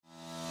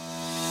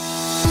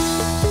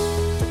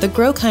The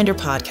Grow Kinder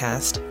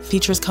podcast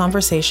features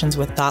conversations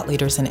with thought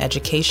leaders in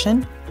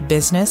education,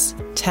 business,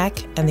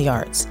 tech, and the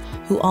arts,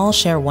 who all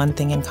share one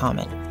thing in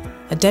common: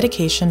 a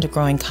dedication to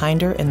growing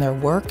kinder in their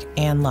work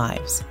and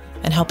lives,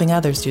 and helping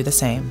others do the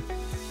same.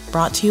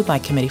 Brought to you by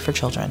Committee for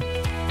Children.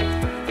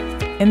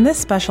 In this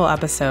special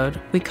episode,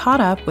 we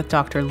caught up with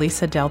Dr.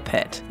 Lisa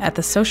Delpit at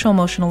the Social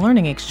Emotional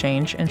Learning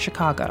Exchange in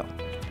Chicago.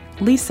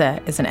 Lisa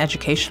is an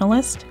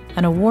educationalist,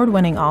 an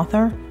award-winning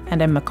author,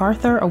 and a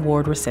MacArthur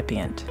Award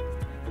recipient.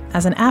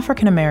 As an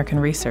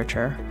African-American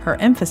researcher, her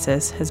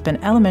emphasis has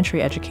been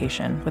elementary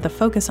education with a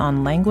focus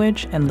on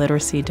language and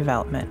literacy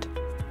development.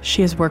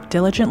 She has worked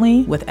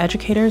diligently with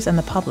educators and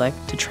the public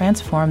to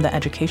transform the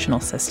educational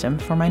system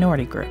for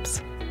minority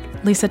groups.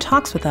 Lisa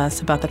talks with us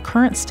about the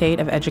current state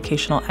of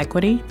educational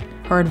equity,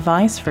 her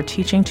advice for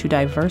teaching to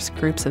diverse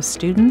groups of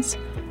students,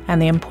 and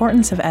the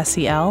importance of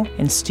SEL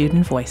in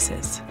student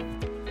voices.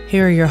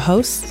 Here are your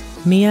hosts,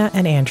 Mia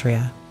and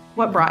Andrea.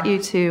 What brought you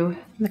to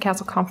the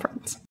Castle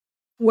Conference?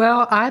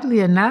 Well, oddly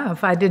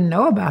enough, I didn't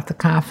know about the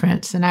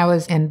conference, and I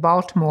was in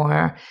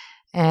Baltimore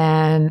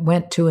and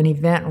went to an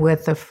event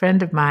with a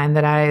friend of mine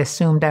that I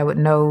assumed I would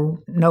know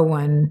no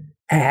one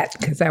at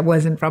because I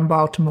wasn't from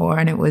Baltimore,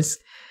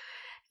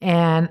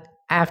 and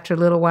after a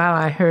little while,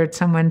 I heard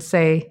someone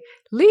say,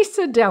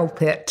 "Lisa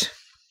Delpit."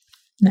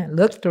 And I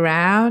looked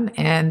around,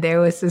 and there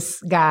was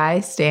this guy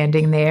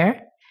standing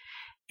there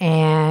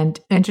and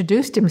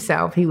introduced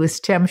himself. He was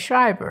Tim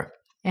Schreiber.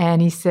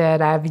 And he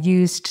said, "I've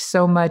used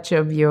so much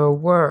of your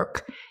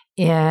work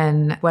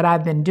in what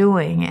I've been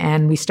doing."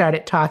 And we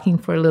started talking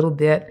for a little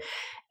bit.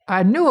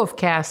 I knew of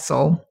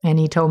Castle, and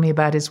he told me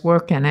about his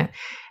work in it.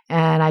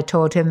 And I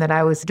told him that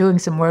I was doing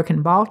some work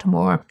in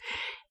Baltimore.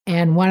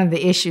 And one of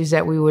the issues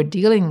that we were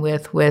dealing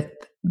with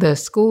the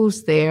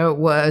schools there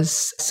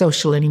was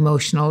social and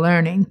emotional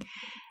learning.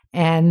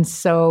 And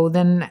so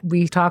then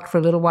we talked for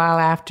a little while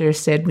after,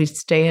 said we'd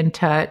stay in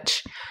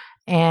touch.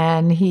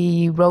 And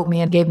he wrote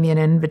me and gave me an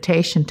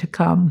invitation to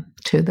come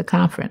to the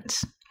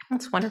conference.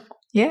 That's wonderful.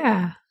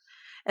 Yeah.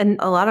 And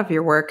a lot of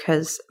your work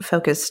has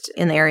focused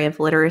in the area of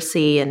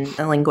literacy and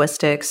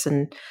linguistics.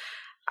 And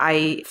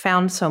I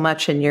found so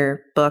much in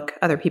your book,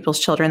 Other People's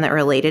Children, that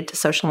related to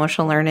social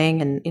emotional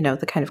learning and,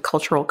 the kind of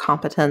cultural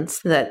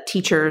competence that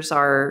teachers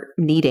are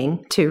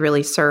needing to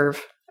really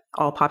serve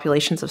all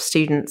populations of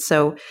students.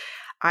 So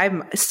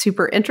I'm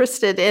super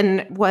interested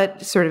in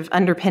what sort of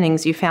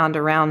underpinnings you found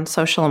around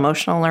social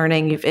emotional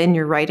learning. You've, in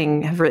your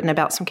writing, have written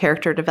about some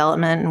character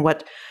development and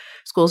what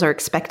schools are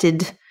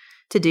expected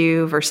to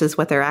do versus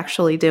what they're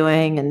actually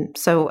doing. And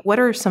so what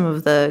are some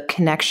of the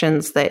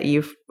connections that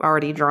you've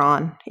already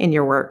drawn in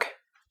your work?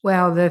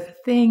 Well, the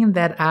thing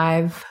that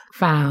I've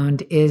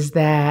found is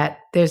that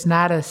there's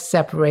not a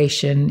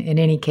separation in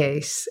any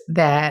case,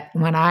 that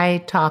when I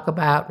talk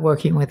about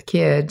working with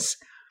kids,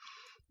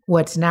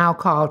 what's now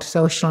called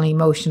social and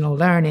emotional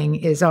learning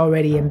is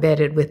already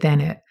embedded within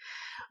it,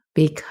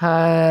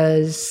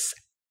 because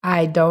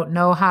I don't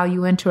know how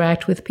you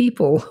interact with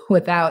people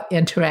without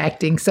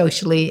interacting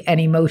socially and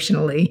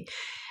emotionally.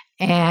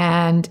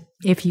 And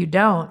if you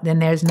don't, then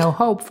there's no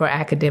hope for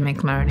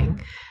academic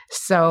learning.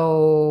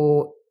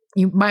 So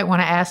you might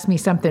want to ask me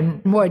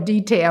something more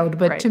detailed,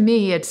 but To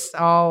me, it's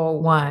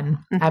all one.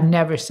 Mm-hmm. I've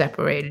never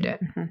separated it.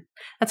 Mm-hmm.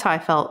 That's how I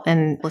felt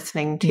in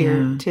listening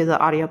to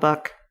the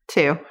audiobook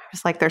too.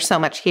 It's like there's so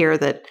much here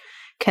that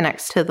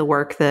connects to the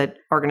work that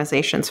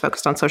organizations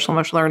focused on social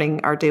emotional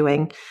learning are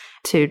doing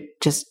to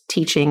just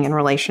teaching and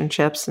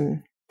relationships.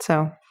 And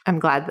so I'm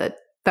glad that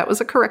that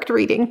was a correct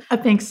reading. I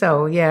think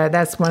so. Yeah,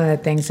 that's one of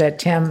the things that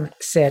Tim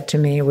said to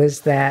me,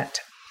 was that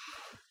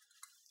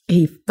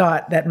he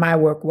thought that my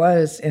work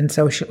was in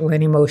social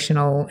and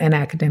emotional and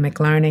academic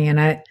learning. And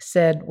I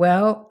said,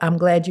 well, I'm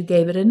glad you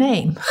gave it a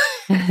name.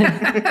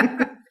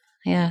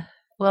 Yeah.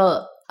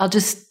 Well, I'll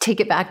just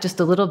take it back just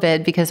a little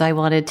bit, because I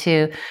wanted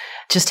to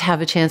just have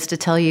a chance to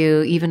tell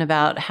you even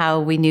about how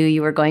we knew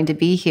you were going to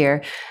be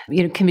here.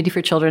 Committee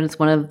for Children is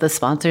one of the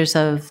sponsors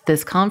of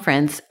this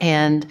conference.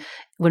 And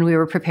when we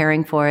were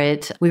preparing for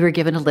it, we were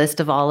given a list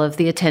of all of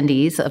the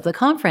attendees of the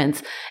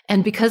conference.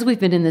 And because we've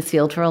been in this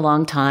field for a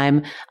long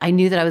time, I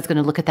knew that I was going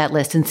to look at that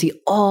list and see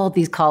all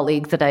these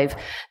colleagues that I've,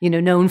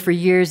 known for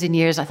years and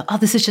years. I thought,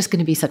 this is just going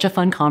to be such a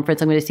fun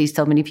conference. I'm going to see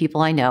so many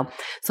people I know.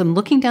 So I'm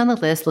looking down the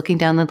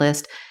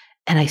list,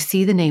 and I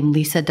see the name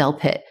Lisa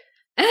Delpit.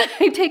 And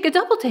I take a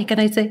double take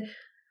and I say,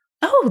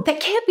 oh, that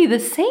can't be the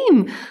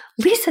same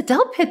Lisa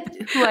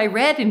Delpit who I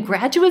read in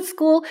graduate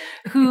school,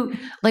 who,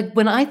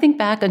 when I think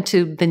back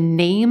onto the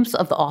names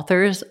of the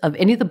authors of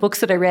any of the books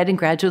that I read in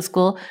graduate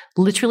school,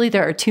 literally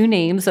there are two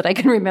names that I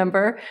can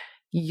remember,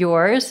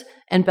 yours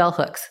and Bell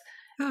Hooks.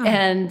 Oh.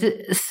 And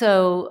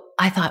so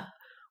I thought,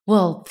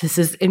 well, this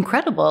is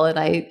incredible. And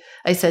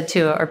I said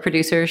to our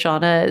producer,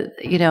 Shauna,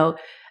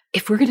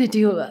 if we're going to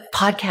do a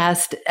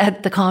podcast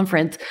at the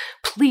conference,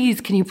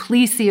 can you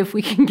please see if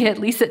we can get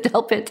Lisa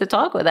Delpit to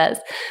talk with us?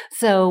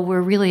 So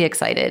we're really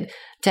excited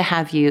to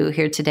have you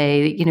here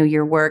today.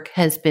 Your work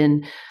has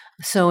been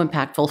so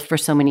impactful for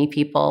so many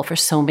people, for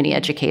so many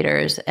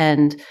educators.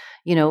 And,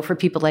 for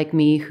people like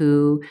me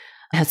who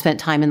have spent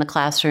time in the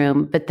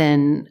classroom, but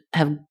then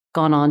have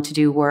gone on to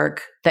do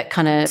work that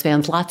kind of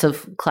spans lots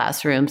of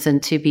classrooms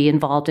and to be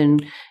involved in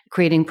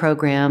creating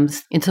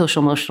programs in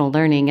social emotional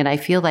learning. And I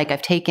feel like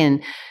I've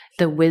taken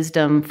the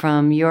wisdom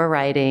from your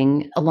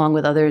writing along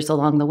with others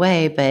along the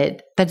way,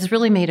 but that's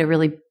really made a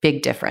really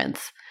big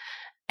difference.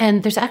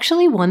 And there's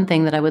actually one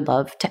thing that I would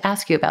love to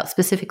ask you about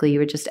specifically. You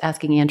were just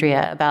asking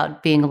Andrea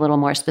about being a little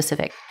more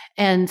specific.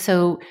 And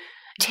so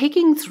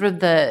taking sort of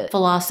the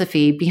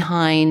philosophy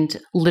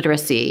behind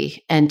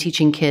literacy and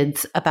teaching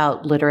kids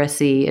about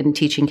literacy and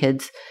teaching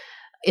kids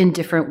in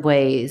different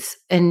ways.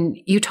 And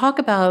you talk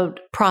about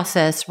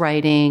process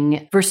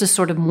writing versus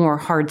sort of more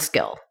hard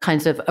skill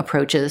kinds of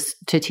approaches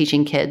to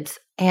teaching kids.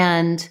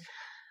 And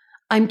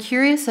I'm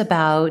curious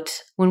about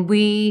when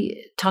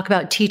we talk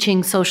about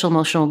teaching social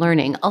emotional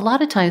learning, a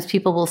lot of times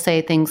people will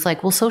say things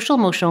like, well, social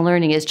emotional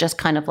learning is just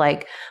kind of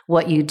like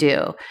what you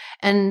do.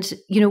 And,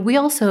 we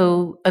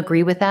also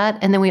agree with that.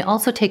 And then we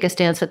also take a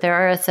stance that there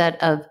are a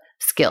set of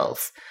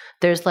skills.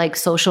 There's like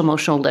social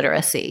emotional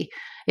literacy,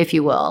 if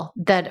you will,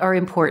 that are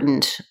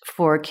important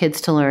for kids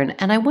to learn.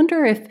 And I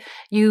wonder if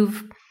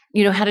you've,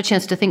 had a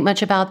chance to think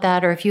much about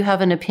that, or if you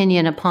have an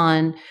opinion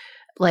upon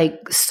like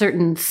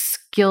certain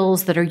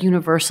skills that are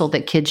universal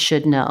that kids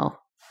should know.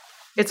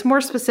 It's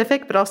more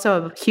specific, but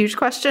also a huge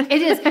question.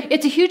 It is.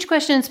 It's a huge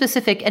question and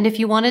specific. And if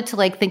you wanted to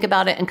like think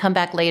about it and come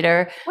back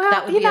later,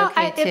 that would be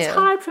okay too. It's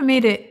hard for me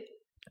to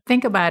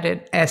think about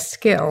it as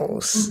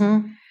skills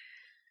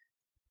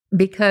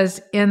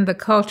because in the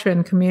culture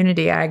and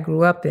community I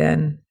grew up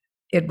in,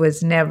 it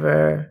was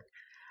never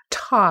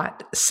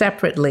taught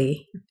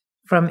separately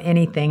from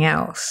anything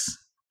else.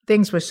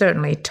 Things were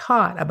certainly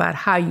taught about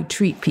how you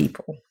treat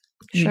people.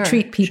 You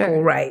treat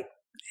people right.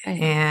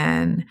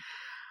 And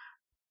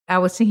I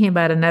was thinking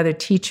about another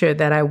teacher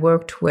that I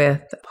worked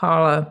with,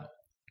 Paula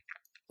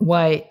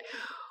White,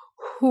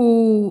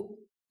 who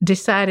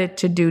decided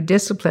to do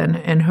discipline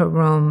in her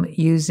room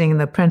using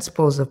the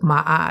principles of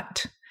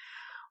Ma'at,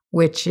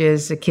 which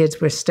is the kids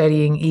were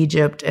studying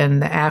Egypt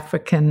and the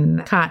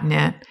African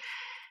continent.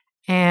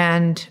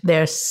 And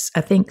there's,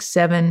 I think,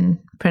 7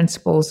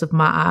 principles of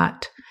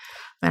Ma'at.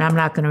 And I'm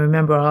not going to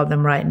remember all of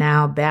them right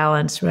now: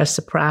 balance,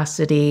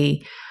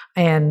 reciprocity,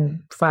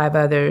 and 5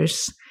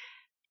 others.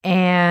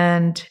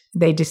 And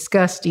they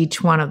discussed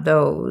each one of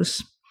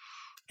those.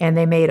 And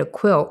they made a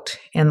quilt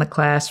in the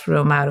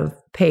classroom out of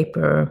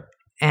paper.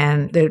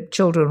 And the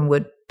children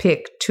would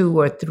pick 2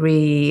 or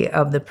 3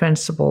 of the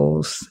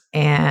principles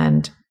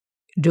and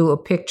do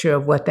a picture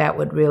of what that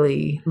would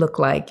really look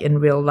like in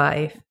real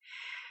life.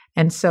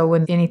 And so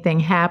when anything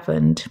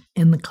happened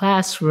in the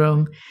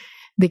classroom,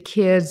 the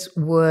kids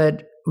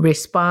would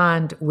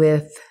respond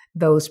with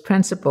those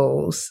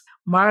principles.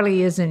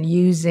 Marley isn't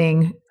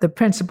using the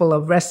principle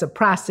of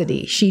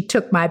reciprocity. She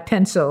took my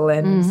pencil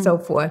and so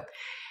forth.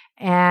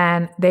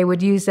 And they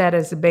would use that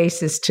as a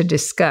basis to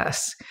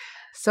discuss.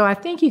 So I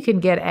think you can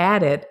get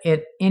at it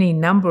in any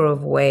number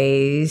of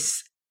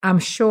ways. I'm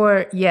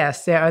sure,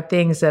 yes, there are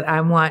things that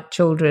I want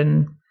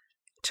children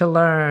to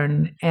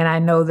learn. And I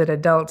know that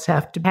adults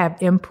have to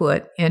have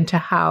input into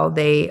how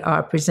they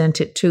are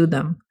presented to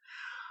them.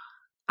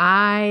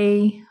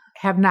 I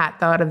have not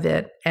thought of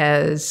it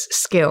as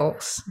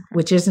skills,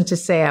 which isn't to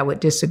say I would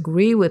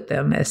disagree with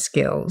them as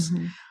skills,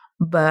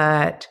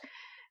 but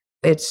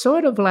it's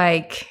sort of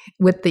like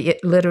with the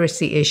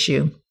literacy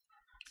issue.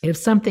 If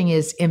something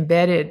is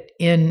embedded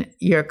in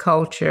your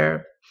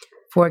culture,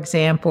 for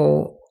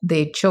example,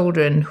 the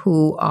children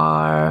who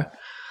are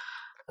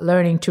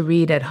learning to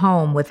read at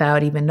home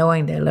without even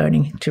knowing they're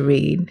learning to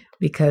read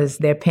because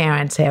their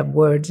parents have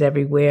words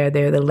everywhere,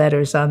 there are the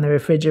letters on the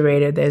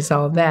refrigerator, there's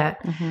all that.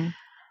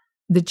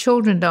 The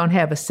children don't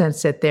have a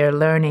sense that they're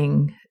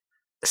learning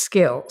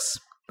skills.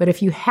 But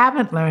if you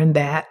haven't learned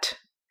that,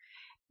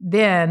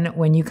 then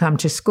when you come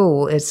to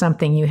school, it's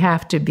something you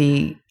have to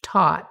be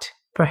taught,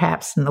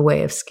 perhaps in the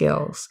way of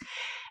skills.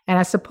 And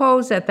I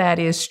suppose that that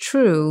is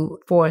true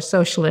for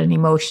social and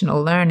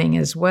emotional learning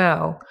as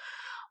well.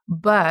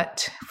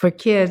 But for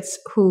kids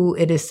who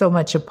it is so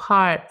much a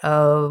part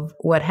of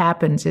what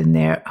happens in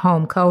their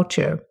home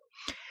culture,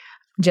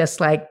 just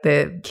like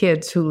the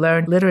kids who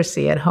learn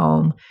literacy at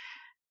home,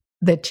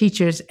 the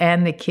teachers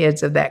and the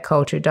kids of that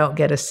culture don't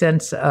get a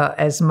sense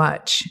as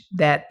much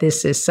that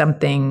this is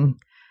something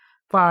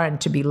foreign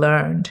to be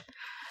learned.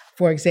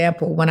 For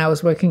example, when I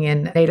was working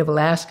in Native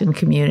Alaskan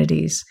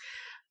communities,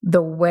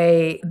 the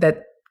way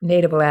that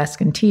Native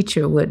Alaskan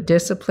teacher would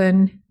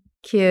discipline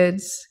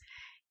kids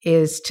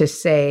is to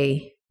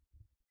say,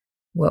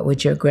 what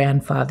would your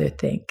grandfather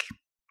think?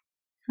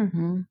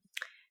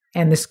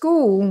 And the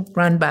school,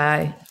 run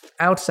by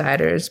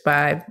outsiders,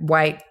 by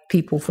white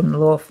people from the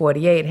lower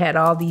 48, had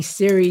all these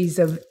series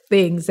of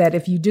things that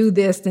if you do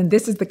this, then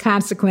this is the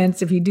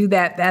consequence. If you do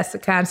that, that's the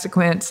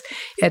consequence,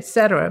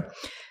 etc.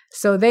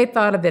 So they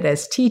thought of it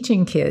as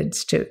teaching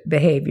kids to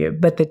behavior,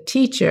 but the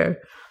teacher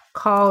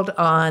called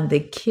on the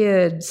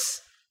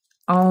kids'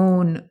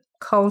 own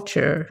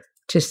culture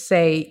to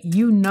say,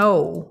 you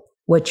know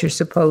what you're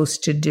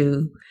supposed to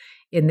do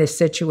in this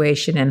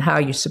situation and how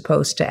you're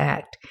supposed to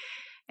act.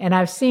 And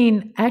I've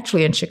seen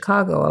actually in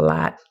Chicago a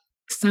lot,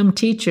 some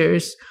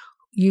teachers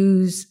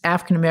use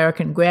African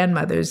American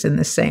grandmothers in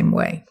the same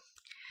way.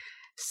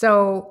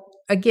 So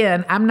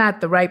again, I'm not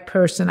the right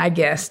person, I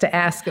guess, to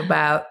ask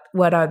about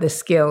what are the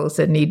skills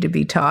that need to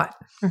be taught.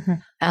 Mm-hmm.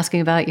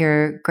 Asking about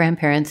your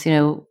grandparents,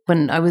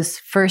 when I was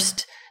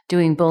first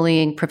doing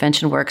bullying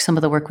prevention work, some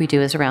of the work we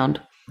do is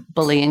around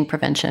bullying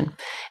prevention.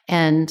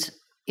 And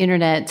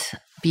internet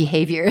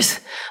behaviors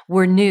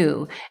were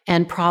new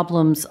and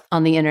problems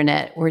on the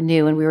internet were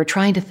new. And we were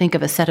trying to think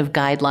of a set of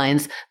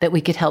guidelines that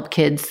we could help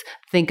kids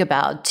think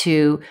about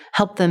to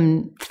help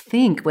them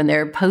think when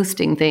they're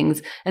posting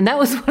things. And that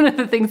was one of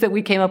the things that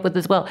we came up with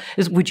as well,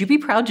 is would you be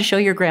proud to show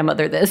your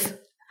grandmother this?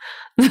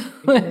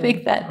 I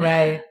think that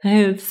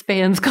right.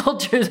 spans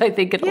cultures, I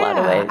think, in a lot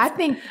of ways. I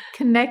think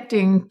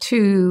connecting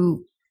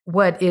to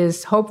what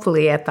is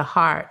hopefully at the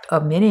heart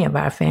of many of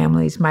our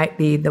families might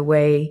be the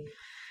way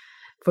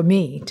for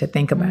me to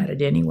think about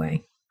it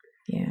anyway.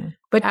 Yeah.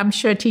 But I'm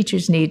sure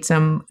teachers need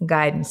some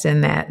guidance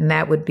in that. And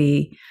that would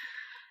be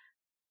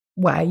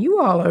why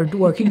you all are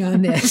working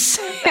on this.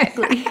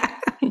 Exactly.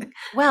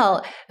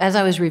 Well, as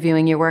I was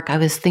reviewing your work, I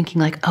was thinking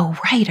like, oh,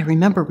 right, I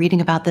remember reading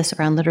about this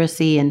around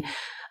literacy and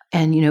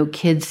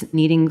kids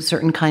needing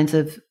certain kinds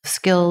of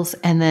skills.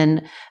 And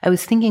then I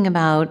was thinking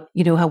about,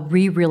 how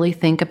we really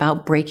think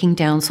about breaking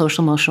down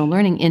social emotional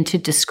learning into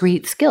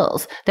discrete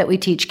skills that we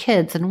teach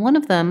kids. And one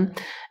of them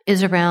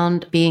is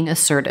around being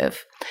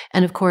assertive.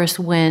 And of course,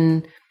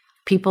 when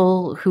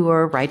people who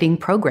are writing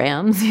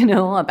programs,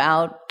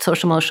 about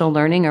social emotional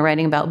learning or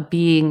writing about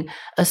being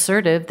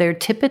assertive, they're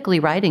typically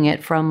writing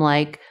it from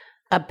like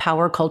a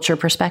power culture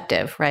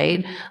perspective,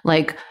 right?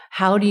 Like,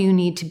 how do you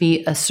need to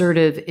be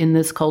assertive in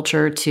this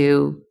culture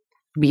to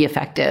be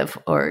effective,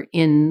 or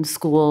in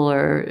school,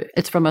 or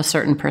it's from a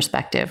certain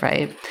perspective,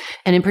 right?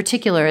 And in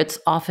particular, it's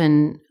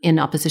often in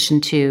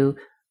opposition to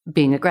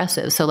being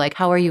aggressive. So like,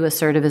 how are you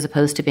assertive as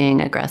opposed to being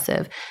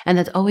aggressive? And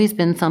that's always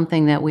been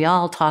something that we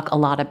all talk a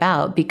lot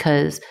about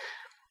because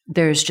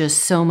there's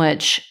just so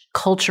much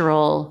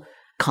cultural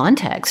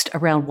context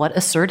around what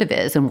assertive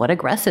is and what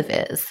aggressive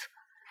is.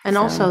 And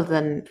also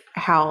then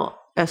how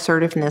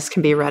assertiveness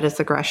can be read as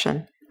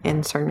aggression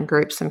in certain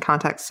groups and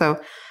contexts. So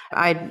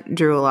I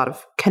drew a lot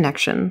of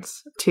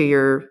connections to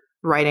your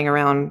writing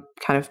around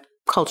kind of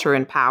culture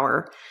and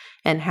power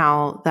and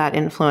how that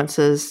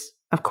influences,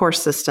 of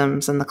course,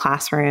 systems in the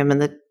classroom and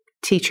the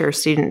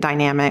teacher-student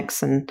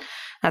dynamics and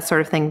that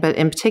sort of thing. But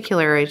in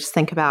particular, I just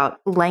think about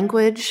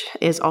language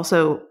is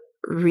also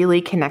really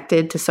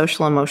connected to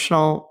social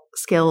emotional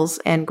skills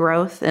and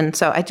growth. And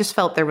so I just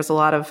felt there was a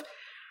lot of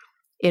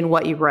in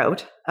what you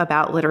wrote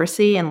about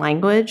literacy and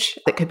language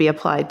that could be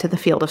applied to the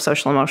field of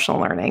social emotional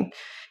learning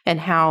and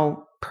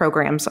how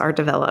programs are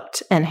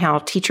developed and how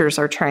teachers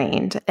are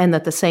trained, and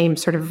that the same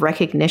sort of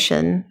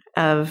recognition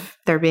of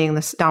there being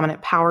this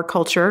dominant power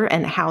culture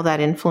and how that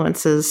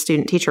influences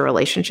student-teacher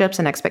relationships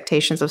and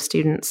expectations of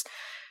students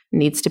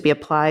needs to be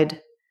applied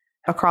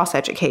across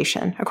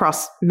education,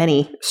 across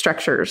many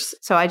structures.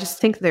 So I just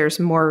think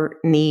there's more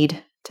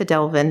need to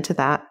delve into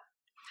that.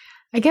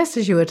 I guess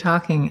as you were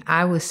talking,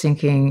 I was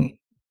thinking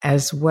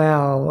as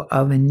well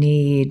of a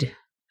need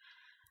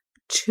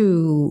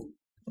to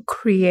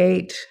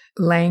create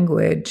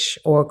language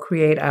or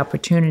create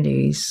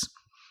opportunities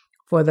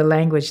for the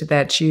language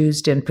that's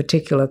used in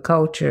particular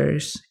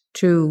cultures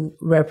to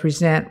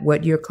represent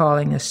what you're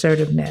calling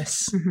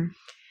assertiveness. Mm-hmm.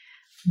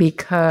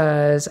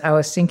 Because I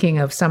was thinking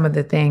of some of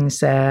the things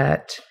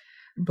that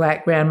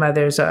Black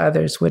grandmothers or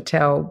others would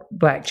tell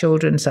Black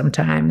children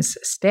sometimes: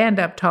 stand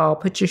up tall,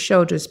 put your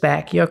shoulders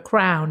back, your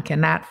crown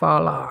cannot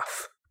fall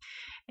off.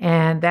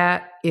 And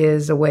that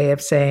is a way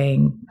of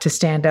saying to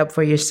stand up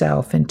for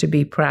yourself and to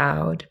be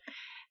proud.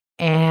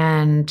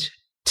 And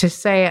to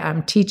say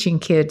I'm teaching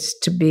kids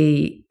to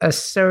be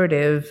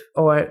assertive,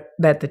 or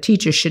that the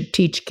teacher should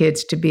teach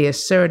kids to be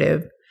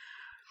assertive,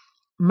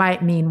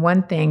 might mean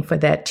one thing for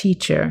that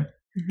teacher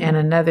and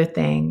another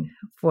thing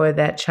for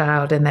that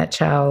child and that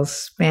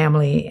child's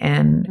family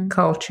and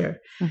culture.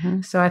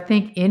 So I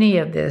think any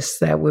of this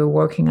that we're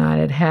working on,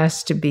 it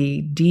has to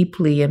be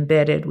deeply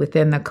embedded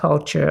within the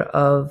culture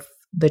of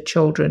the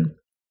children.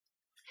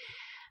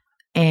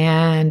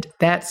 And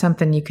that's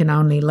something you can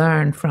only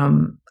learn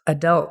from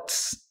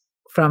adults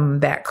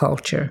from that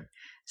culture.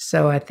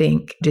 So I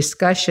think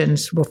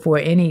discussions before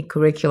any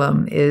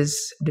curriculum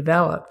is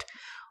developed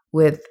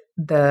with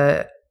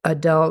the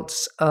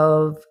adults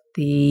of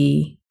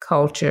the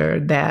culture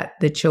that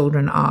the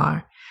children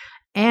are,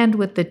 and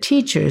with the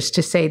teachers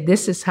to say,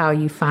 this is how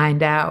you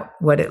find out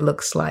what it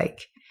looks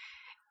like.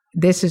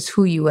 This is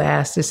who you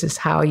ask. This is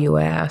how you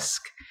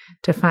ask,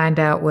 to find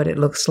out what it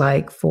looks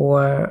like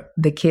for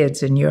the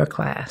kids in your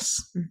class.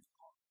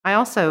 I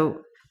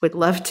also would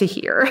love to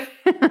hear,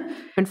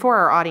 and for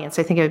our audience,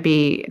 I think it would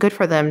be good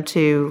for them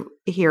to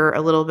hear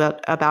a little bit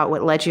about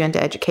what led you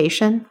into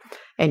education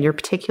and your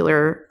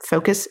particular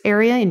focus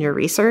area in your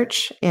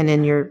research and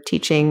in your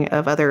teaching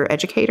of other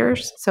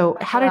educators. So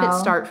how did it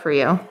start for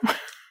you?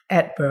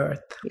 At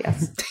birth.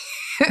 Yes.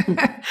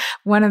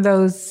 one of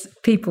those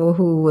people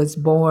who was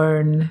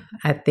born,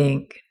 I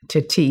think,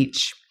 to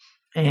teach.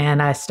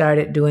 And I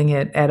started doing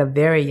it at a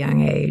very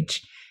young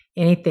age.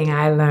 Anything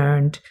I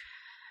learned,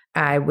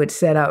 I would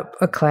set up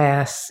a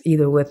class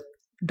either with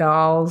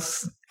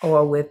dolls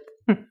or with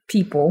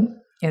people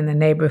in the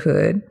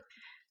neighborhood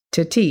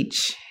to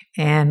teach.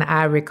 And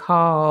I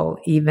recall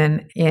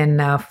even in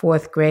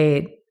fourth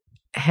grade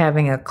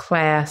having a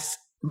class.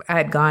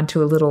 I'd gone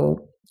to a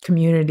little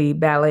community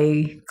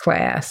ballet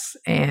class.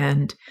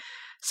 And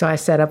so I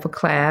set up a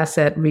class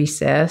at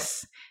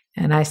recess,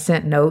 and I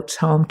sent notes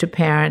home to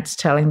parents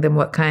telling them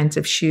what kinds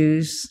of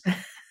shoes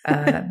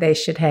they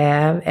should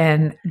have.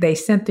 And they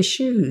sent the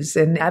shoes.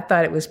 And I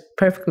thought it was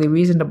perfectly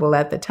reasonable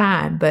at the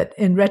time. But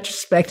in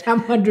retrospect,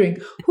 I'm wondering,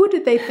 who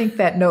did they think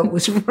that note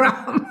was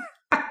from?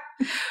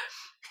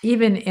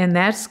 Even in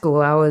that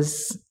school,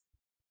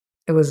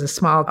 it was a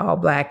small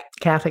all-Black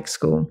Catholic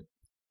school.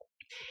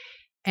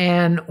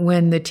 And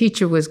when the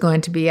teacher was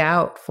going to be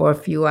out for a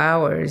few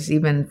hours,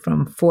 even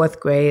from fourth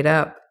grade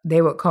up, they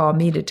would call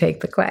me to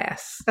take the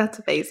class. That's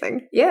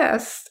amazing.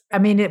 Yes. I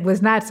mean, it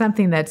was not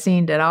something that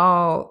seemed at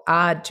all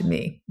odd to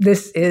me.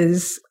 This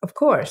is, of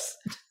course,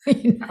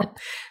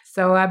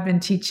 So I've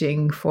been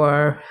teaching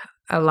for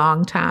a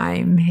long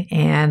time,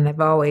 and I've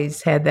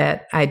always had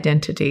that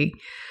identity.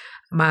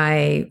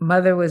 My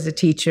mother was a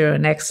teacher,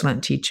 an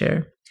excellent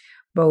teacher,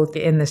 both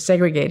in the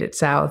segregated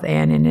South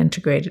and in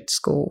integrated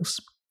schools.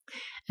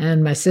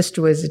 And my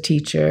sister was a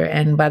teacher.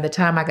 And by the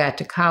time I got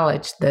to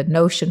college, the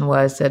notion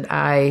was that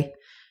I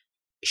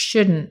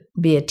shouldn't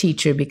be a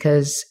teacher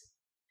because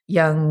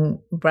young,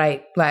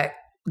 bright Black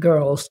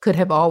girls could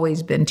have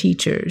always been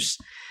teachers.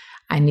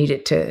 I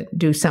needed to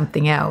do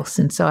something else.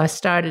 And so I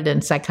started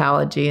in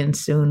psychology and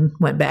soon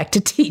went back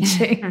to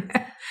teaching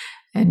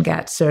and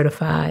got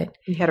certified.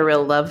 You had a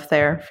real love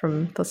there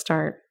from the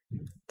start.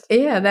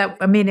 Yeah,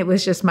 it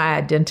was just my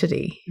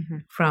identity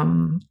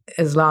from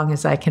as long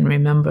as I can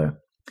remember.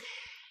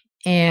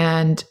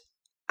 And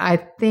I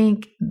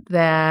think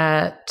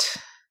that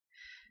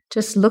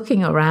just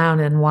looking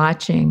around and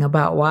watching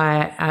about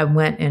why I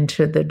went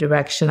into the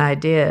direction I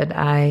did,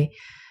 I've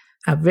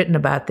written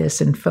about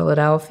this in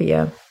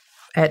Philadelphia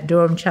at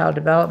Durham Child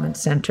Development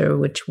Center,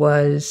 which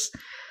was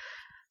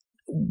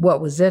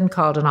what was then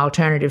called an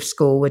alternative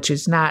school, which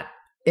is not,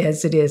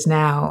 as it is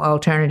now,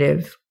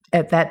 alternative.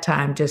 At that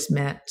time just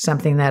meant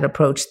something that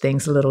approached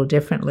things a little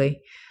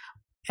differently.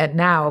 And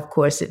now, of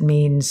course, it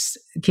means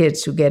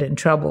kids who get in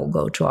trouble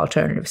go to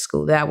alternative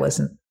school. That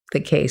wasn't the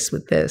case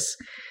with this.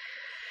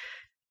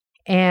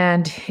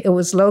 And it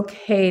was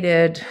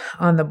located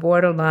on the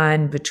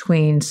borderline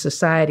between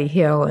Society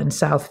Hill and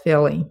South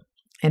Philly.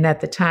 And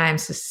at the time,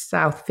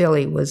 South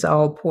Philly was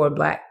all poor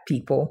Black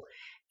people,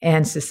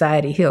 and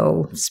Society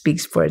Hill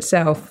speaks for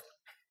itself.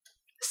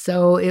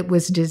 So it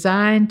was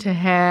designed to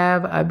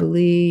have, I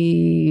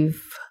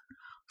believe,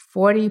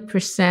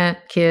 40%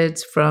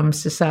 kids from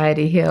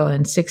Society Hill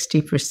and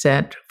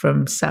 60%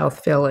 from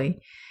South Philly.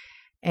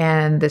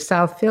 And the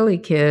South Philly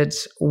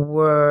kids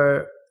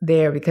were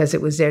there because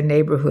it was their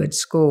neighborhood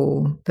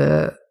school.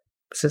 The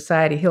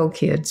Society Hill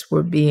kids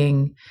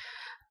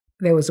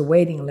there was a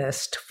waiting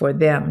list for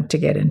them to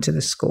get into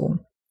the school.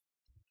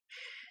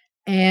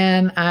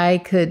 And I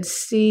could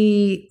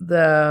see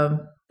the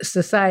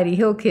Society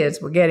Hill kids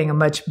were getting a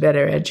much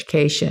better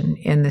education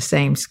in the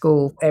same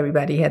school.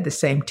 Everybody had the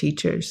same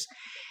teachers.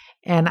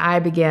 And I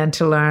began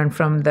to learn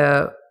from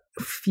the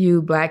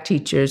few Black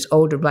teachers,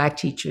 older Black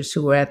teachers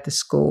who were at the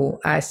school.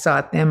 I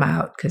sought them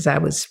out because I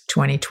was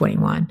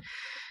 21,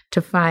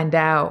 to find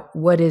out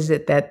what is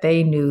it that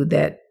they knew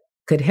that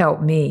could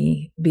help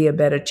me be a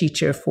better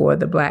teacher for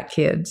the Black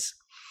kids.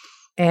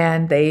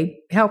 And they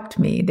helped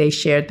me. They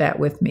shared that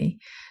with me.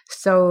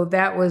 So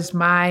that was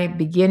my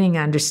beginning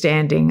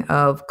understanding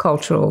of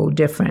cultural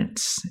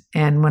difference.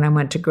 And when I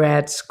went to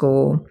grad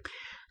school,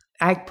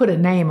 I put a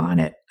name on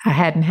it. I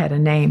hadn't had a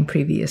name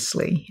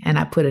previously, and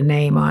I put a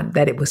name on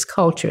that. It was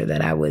culture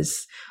that I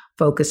was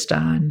focused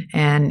on,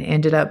 and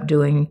ended up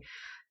doing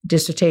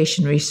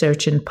dissertation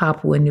research in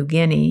Papua New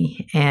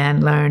Guinea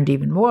and learned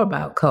even more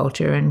about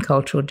culture and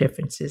cultural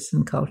differences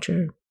and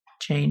culture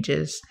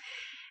changes.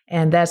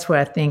 And that's where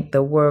I think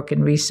the work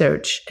and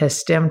research has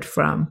stemmed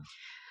from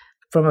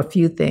a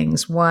few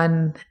things.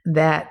 One,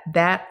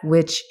 that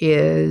which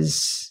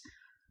is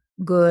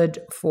good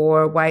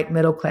for white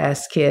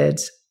middle-class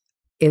kids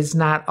is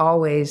not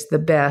always the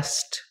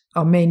best,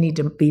 or may need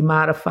to be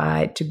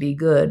modified to be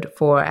good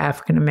for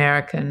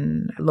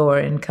African-American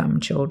lower-income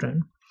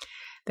children.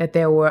 That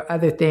there were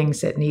other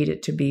things that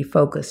needed to be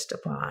focused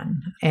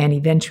upon. And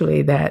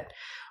eventually that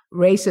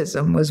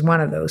racism was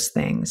one of those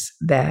things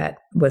that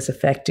was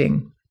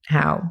affecting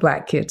how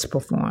Black kids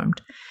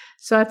performed.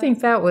 So I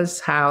think that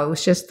was how, it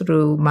was just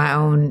through my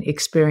own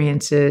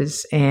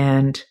experiences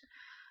and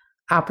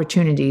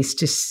opportunities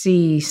to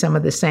see some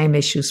of the same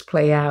issues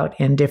play out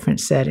in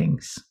different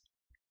settings.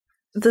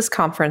 This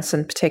conference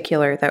in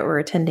particular that we're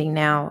attending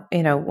now,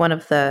 one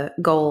of the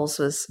goals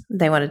was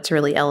they wanted to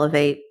really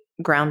elevate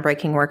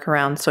groundbreaking work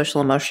around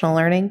social emotional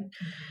learning.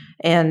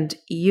 And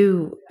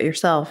you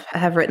yourself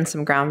have written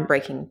some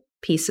groundbreaking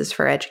pieces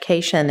for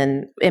education,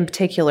 and in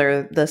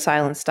particular, the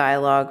Silence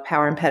Dialogue,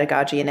 Power and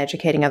Pedagogy in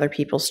Educating Other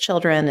People's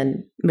Children,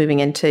 and moving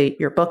into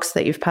your books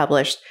that you've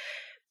published.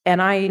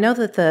 And I know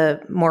that the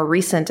more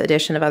recent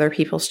edition of Other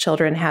People's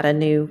Children had a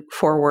new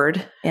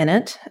foreword in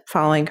it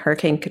following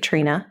Hurricane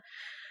Katrina.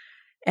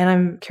 And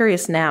I'm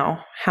curious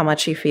now how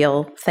much you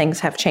feel things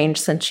have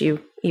changed since you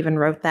even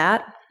wrote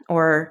that,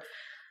 or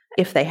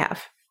if they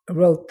have.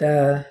 Wrote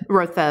the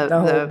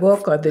whole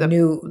book, or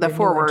the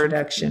foreword, new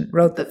introduction.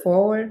 Wrote the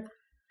foreword.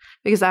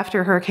 Because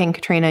after Hurricane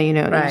Katrina, you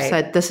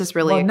said this is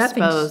really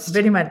exposed.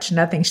 Pretty much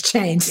nothing's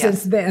changed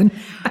since then.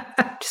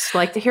 Just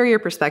like to hear your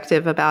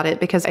perspective about it,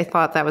 because I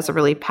thought that was a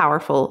really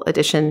powerful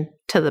addition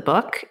to the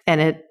book.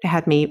 And it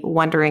had me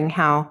wondering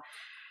how,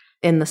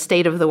 in the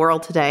state of the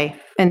world today,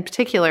 in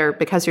particular,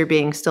 because you're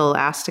being still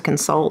asked to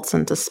consult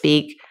and to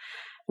speak,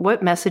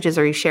 what messages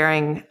are you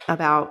sharing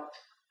about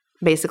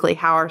basically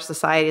how our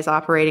society is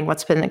operating,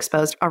 what's been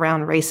exposed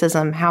around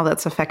racism, how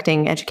that's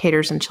affecting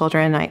educators and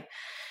children?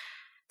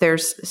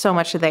 There's so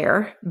much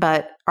there,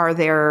 but are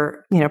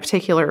there,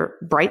 particular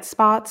bright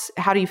spots?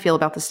 How do you feel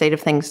about the state of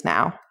things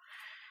now,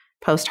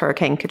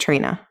 post-Hurricane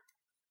Katrina?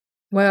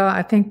 Well,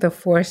 I think the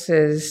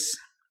forces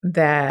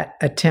that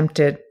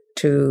attempted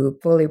to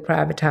fully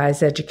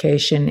privatize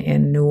education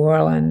in New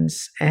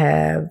Orleans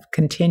have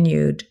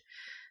continued,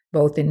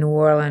 both in New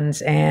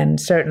Orleans and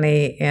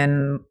certainly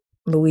in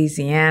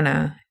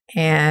Louisiana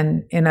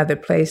and in other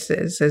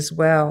places as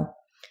well.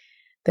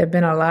 There have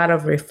been a lot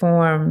of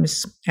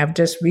reforms. I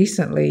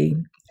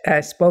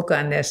spoke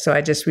on this, so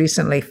I just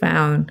recently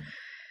found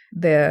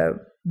the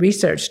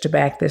research to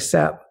back this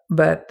up.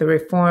 But the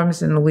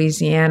reforms in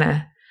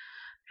Louisiana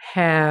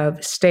have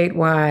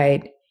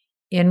statewide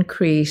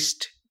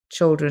increased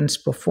children's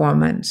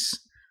performance,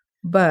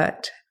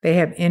 but they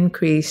have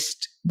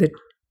increased the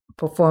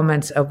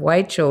performance of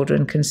white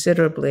children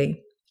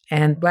considerably,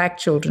 and Black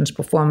children's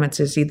performance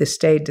has either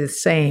stayed the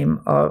same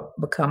or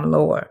become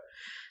lower.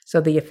 So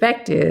the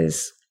effect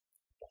is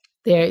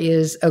there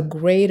is a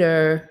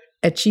greater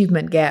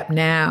achievement gap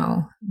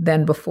now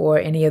than before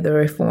any of the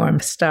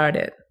reforms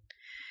started.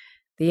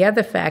 The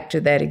other factor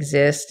that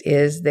exists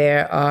is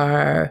there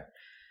are,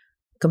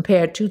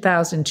 compared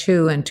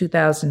 2002 and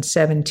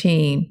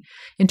 2017,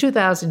 in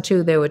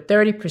 2002 there were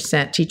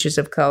 30% teachers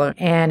of color,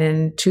 and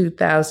in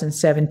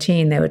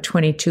 2017 there were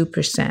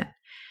 22%.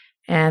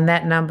 And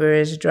that number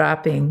is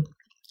dropping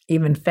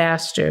even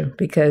faster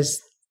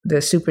because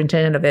the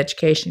superintendent of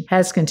education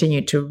has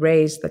continued to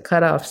raise the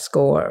cutoff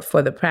score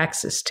for the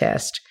praxis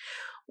test,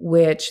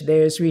 which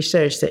there's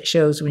research that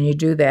shows when you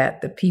do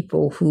that, the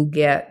people who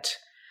get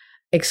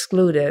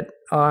excluded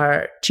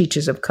are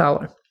teachers of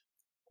color.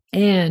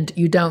 And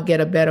you don't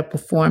get a better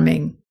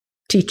performing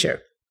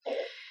teacher.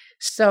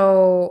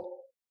 So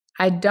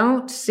I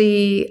don't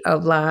see a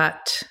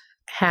lot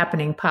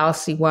happening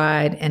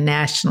policy-wide and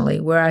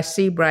nationally. Where I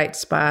see bright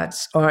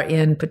spots are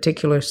in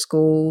particular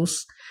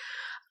schools.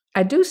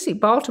 I do see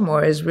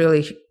Baltimore is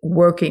really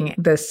working,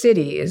 the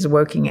city is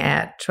working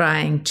at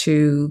trying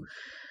to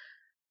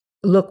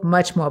look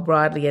much more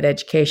broadly at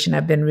education.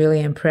 I've been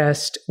really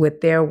impressed with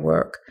their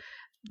work,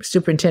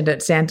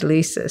 Superintendent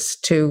Sandelisis,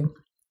 to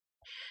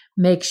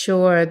make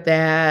sure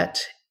that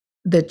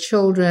the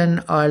children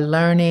are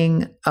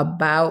learning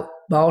about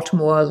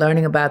Baltimore,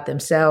 learning about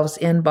themselves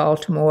in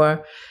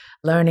Baltimore,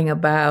 learning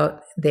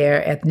about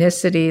their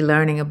ethnicity,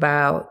 learning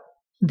about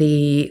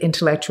the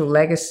intellectual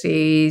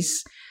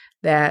legacies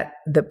that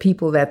the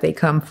people that they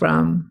come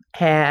from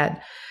had.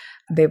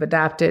 They've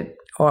adopted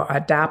or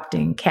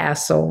adopting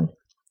CASEL.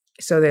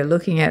 So they're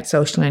looking at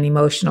social and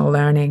emotional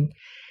learning.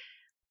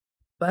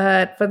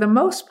 But for the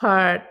most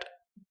part,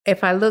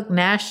 if I look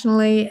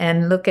nationally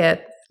and look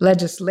at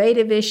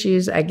legislative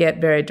issues, I get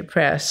very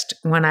depressed.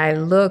 When I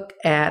look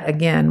at,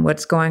 again,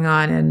 what's going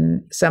on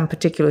in some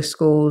particular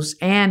schools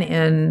and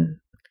in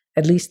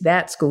at least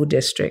that school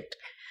district,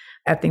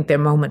 I think there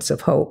are moments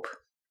of hope.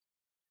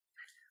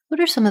 What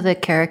are some of the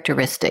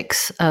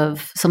characteristics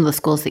of some of the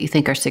schools that you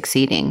think are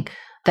succeeding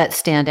that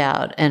stand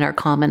out and are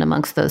common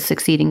amongst those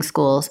succeeding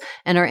schools?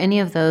 And are any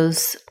of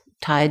those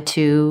tied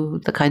to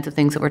the kinds of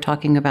things that we're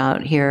talking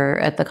about here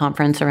at the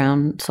conference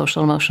around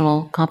social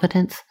emotional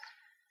competence?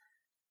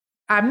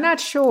 I'm not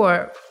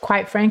sure.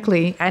 Quite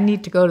frankly, I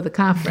need to go to the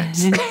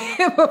conference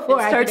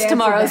before it starts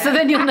tomorrow, so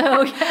then you'll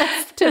know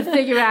to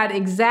figure out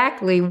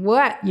exactly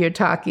what you're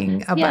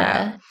talking about.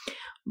 Yeah.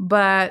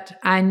 But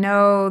I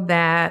know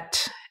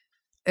that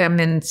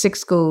I'm in 6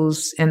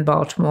 schools in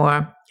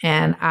Baltimore,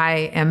 and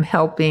I am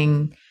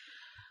helping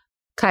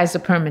Kaiser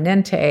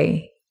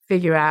Permanente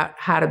figure out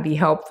how to be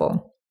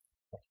helpful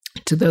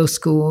to those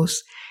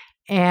schools.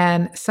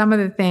 And some of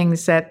the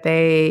things that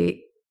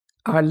they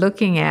are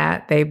looking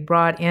at, they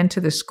brought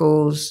into the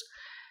schools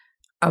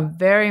a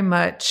very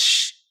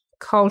much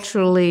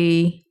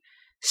culturally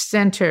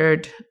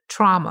centered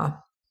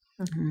trauma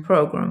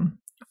program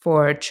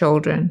for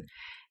children.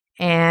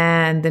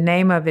 And the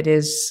name of it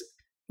is,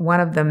 one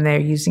of them they're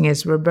using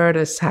is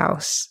Roberta's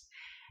House.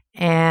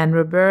 And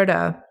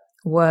Roberta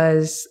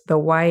was the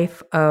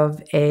wife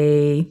of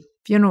a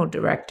funeral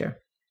director.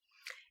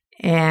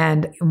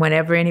 And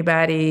whenever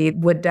anybody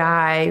would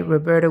die,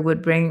 Roberta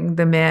would bring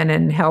them in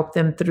and help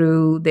them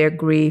through their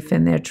grief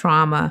and their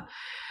trauma,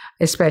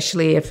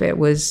 especially if it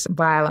was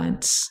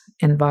violence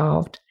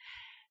involved.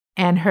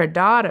 And her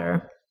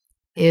daughter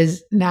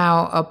is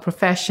now a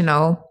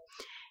professional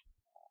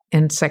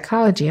in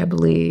psychology, I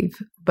believe,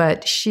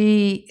 but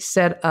she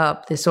set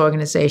up this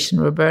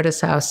organization,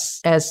 Roberta's House.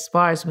 As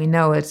far as we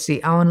know, it's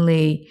the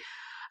only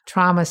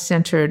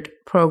trauma-centered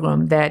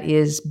program that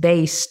is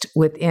based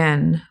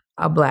within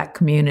a Black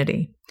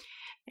community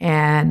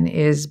and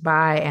is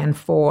by and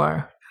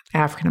for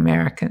African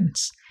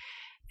Americans.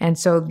 And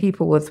so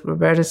people with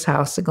Roberta's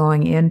House are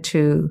going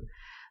into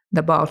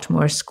the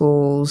Baltimore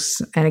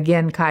schools, and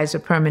again, Kaiser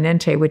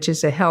Permanente, which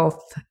is a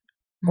health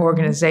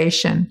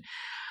organization.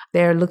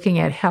 They're looking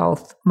at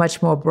health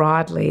much more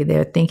broadly.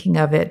 They're thinking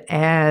of it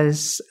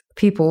as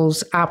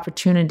people's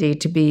opportunity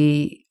to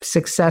be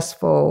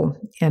successful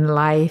in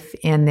life,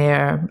 in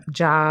their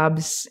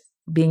jobs,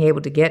 being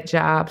able to get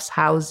jobs,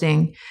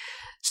 housing.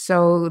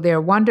 So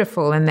they're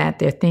wonderful in that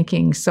they're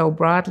thinking so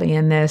broadly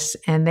in this,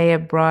 and they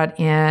have brought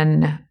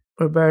in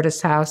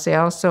Roberta's House. They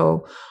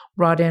also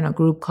brought in a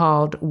group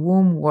called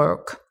Womb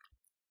Work.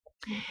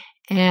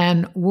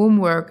 And Womb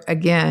Work,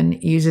 again,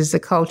 uses the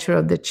culture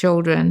of the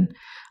children.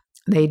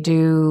 They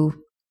do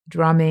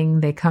drumming.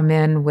 They come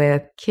in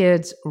with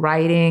kids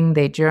writing.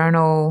 They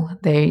journal.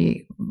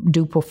 They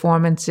do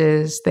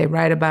performances. They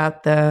write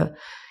about the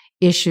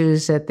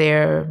issues that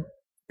they're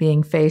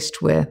being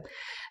faced with.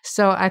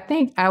 So I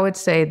think I would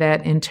say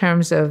that in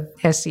terms of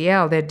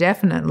SEL, they're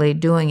definitely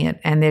doing it,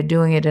 and they're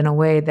doing it in a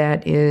way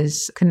that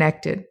is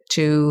connected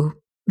to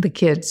the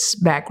kids'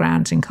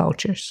 backgrounds and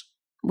cultures.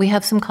 We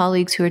have some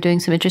colleagues who are doing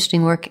some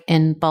interesting work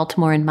in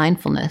Baltimore in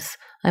mindfulness.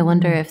 I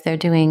wonder if they're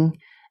doing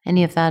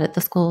any of that at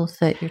the schools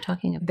that you're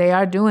talking about. They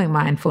are doing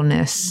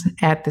mindfulness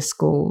at the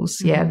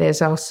schools. Yeah,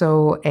 there's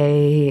also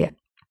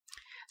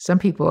some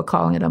people are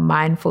calling it a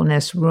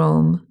mindfulness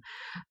room.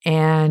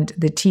 And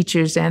the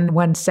teachers and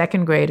one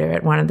second grader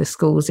at one of the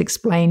schools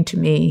explained to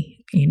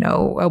me,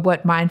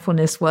 what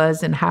mindfulness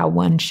was and how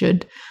one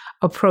should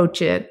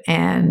approach it.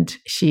 And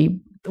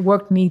she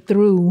worked me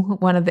through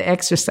one of the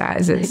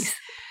exercises. Nice.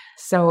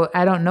 So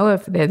I don't know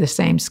if they're the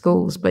same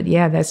schools, but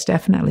yeah, that's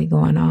definitely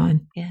going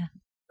on. Yeah.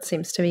 It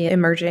seems to be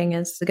emerging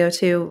as the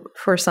go-to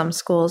for some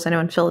schools. I know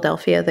in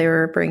Philadelphia, they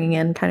were bringing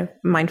in kind of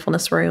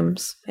mindfulness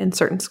rooms in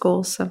certain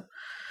schools. So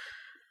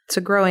it's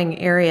a growing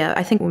area.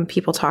 I think when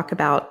people talk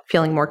about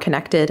feeling more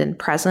connected and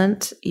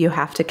present, you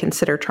have to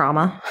consider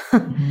trauma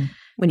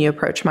when you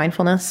approach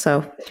mindfulness.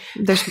 So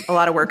there's a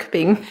lot of work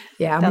being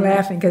I'm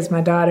laughing because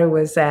my daughter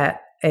was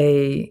at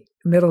a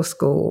middle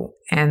school,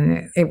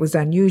 and it was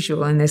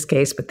unusual in this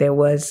case, but there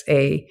was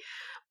a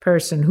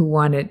person who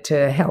wanted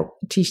to help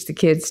teach the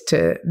kids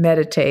to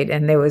meditate,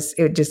 and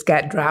it just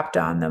got dropped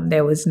on them.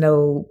 There was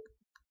no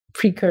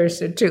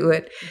precursor to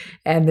it,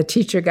 and the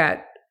teacher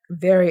got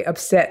very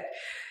upset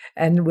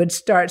and would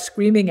start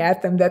screaming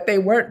at them that they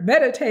weren't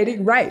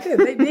meditating right and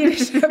they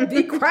needed to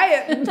be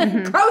quiet and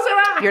close their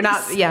eyes. You're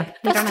not,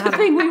 That's the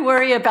thing we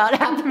worry about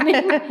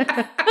happening.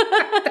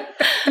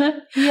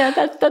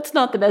 That's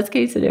not the best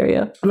case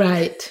scenario.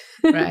 Right.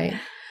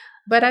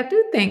 But I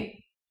do think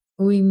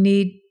we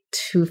need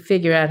to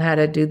figure out how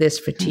to do this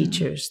for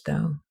teachers,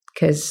 though,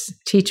 because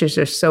teachers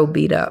are so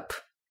beat up.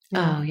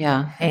 Oh,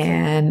 yeah.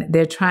 And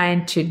they're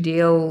trying to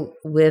deal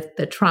with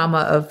the trauma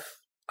of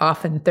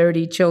often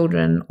 30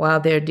 children while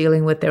they're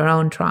dealing with their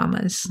own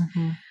traumas.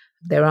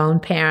 Their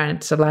own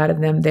parents, a lot of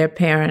them, their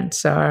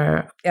parents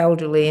are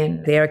elderly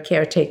and they're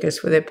caretakers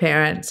for their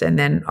parents, and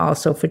then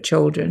also for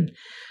children.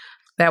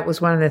 That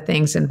was one of the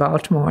things in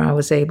Baltimore. I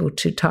was able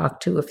to talk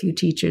to a few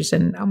teachers,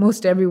 and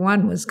almost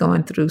everyone was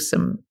going through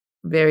some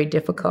very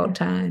difficult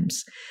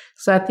times.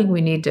 So I think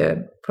we need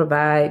to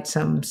provide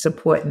some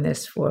support in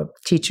this for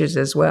teachers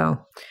as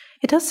well.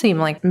 It does seem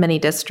like many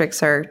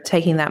districts are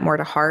taking that more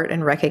to heart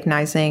and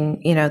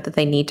recognizing, that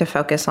they need to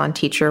focus on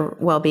teacher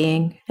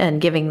well-being and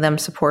giving them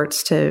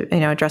supports to,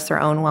 address their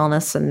own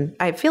wellness. And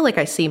I feel like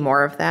I see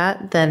more of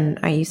that than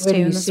I used to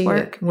in this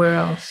work. Where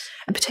else?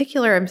 In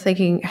particular, I'm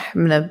thinking,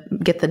 I'm going to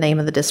get the name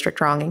of the district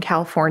wrong. In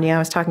California, I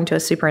was talking to a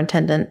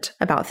superintendent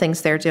about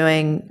things they're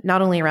doing,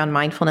 not only around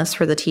mindfulness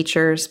for the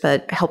teachers,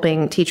 but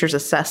helping teachers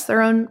assess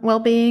their own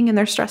well-being and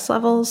their stress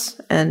levels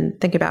and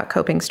think about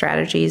coping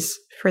strategies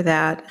for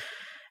that.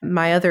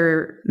 My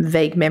other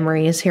vague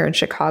memory is here in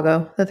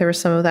Chicago that there was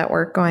some of that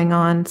work going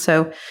on.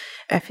 So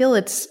I feel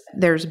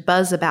there's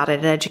buzz about it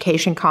at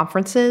education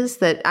conferences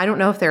that I don't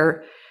know if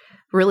they're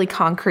really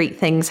concrete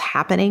things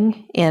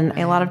happening in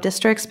a lot of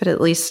districts, but at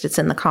least it's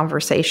in the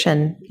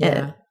conversation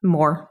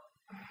more.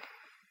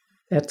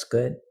 That's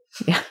good.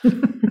 Yeah.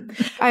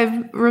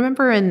 I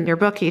remember in your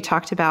book, you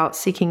talked about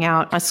seeking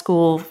out a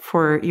school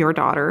for your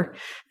daughter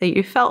that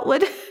you felt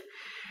would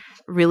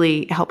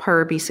really help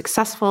her be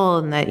successful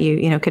and that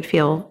you could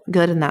feel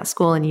good in that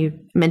school. And you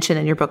mentioned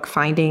in your book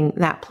finding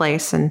that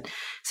place and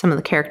some of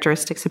the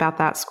characteristics about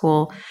that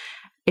school.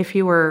 If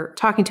you were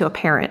talking to a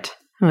parent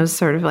It was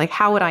sort of like,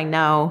 how would I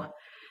know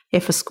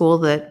if a school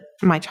that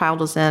my child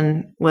was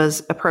in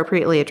was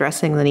appropriately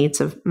addressing the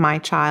needs of my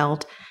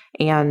child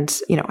and,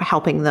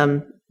 helping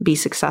them be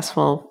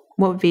successful?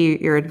 What would be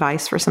your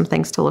advice for some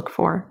things to look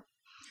for?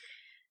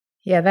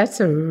 Yeah, that's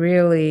a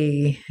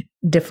really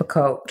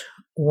difficult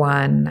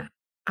one.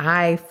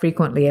 I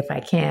frequently, if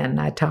I can,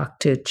 I talk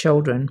to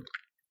children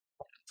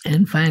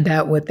and find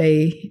out what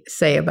they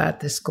say about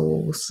the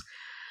schools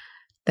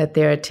that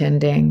they're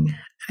attending.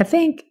 I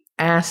think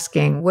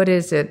asking, what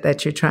is it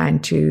that you're trying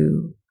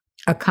to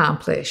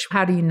accomplish?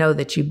 How do you know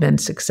that you've been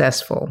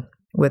successful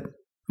with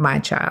my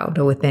child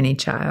or with any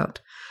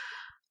child?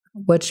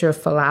 What's your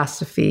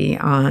philosophy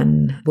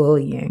on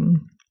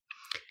bullying?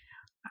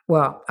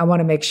 Well, I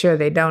want to make sure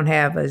they don't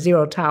have a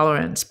zero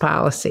tolerance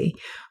policy,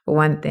 for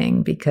one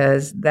thing,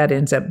 because that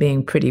ends up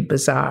being pretty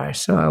bizarre.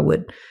 So I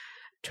would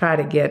try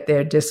to get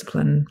their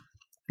discipline,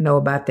 know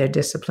about their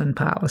discipline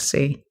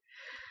policy.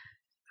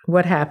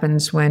 What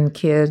happens when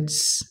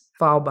kids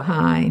fall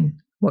behind?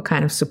 What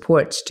kind of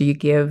supports do you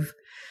give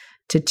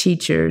to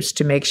teachers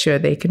to make sure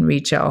they can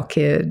reach all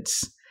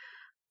kids?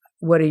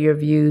 What are your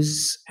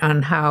views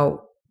on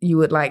how you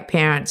would like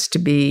parents to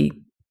be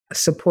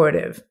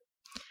supportive?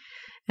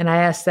 And I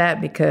ask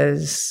that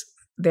because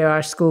there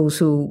are schools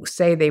who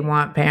say they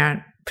want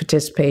parent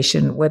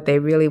participation. What they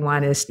really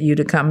want is you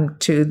to come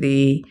to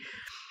the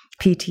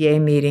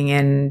PTA meeting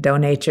and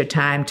donate your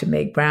time to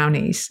make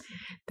brownies.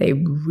 They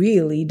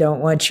really don't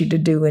want you to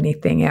do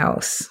anything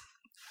else.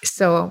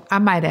 So I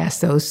might ask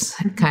those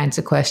kinds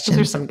of questions.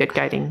 Those are some good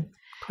guiding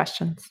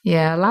questions.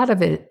 Yeah, a lot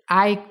of it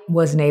I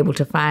wasn't able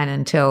to find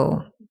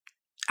until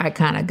I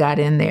kind of got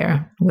in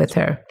there with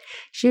her.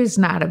 She was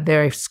not a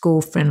very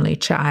school-friendly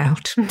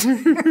child.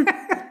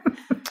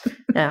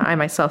 Yeah, I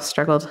myself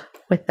struggled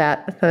with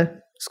that, with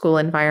the school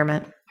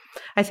environment.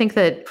 I think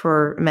that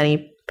for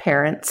many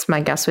parents,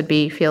 my guess would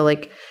be feel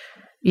like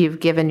you've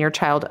given your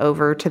child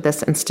over to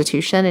this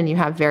institution and you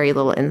have very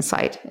little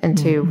insight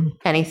into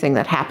anything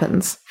that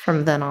happens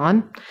from then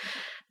on.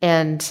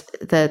 And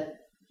that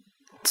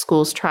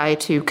schools try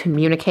to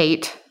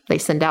communicate. They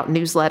send out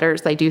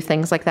newsletters, they do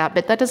things like that,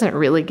 but that doesn't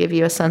really give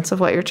you a sense of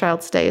what your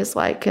child's day is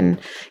like. And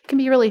it can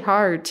be really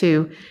hard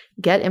to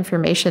get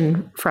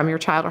information from your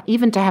child, or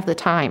even to have the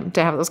time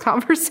to have those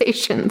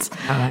conversations.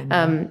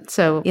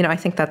 So, I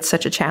think that's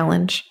such a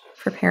challenge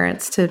for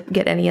parents to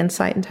get any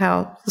insight into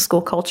how the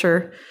school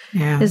culture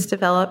is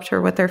developed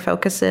or what their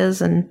focus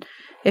is. And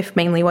if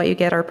mainly what you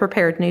get are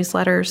prepared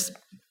newsletters,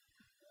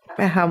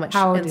 how much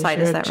insight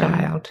is that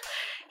child?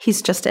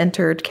 He's just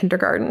entered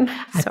kindergarten.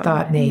 I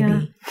thought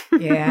maybe.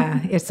 Yeah,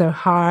 it's a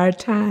hard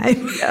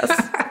time.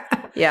 Yes.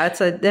 Yeah, it's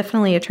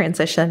definitely a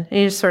transition. And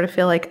you just sort of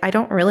feel like, I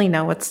don't really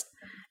know what's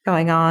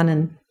going on.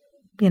 And,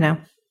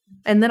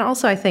 and then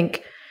also I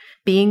think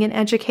being in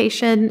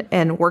education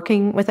and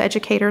working with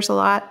educators a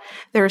lot,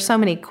 there are so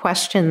many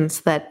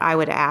questions that I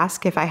would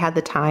ask if I had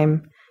the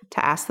time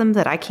to ask them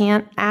that I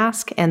can't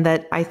ask. And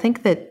that I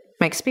think that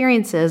my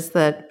experience is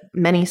that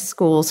many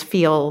schools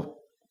feel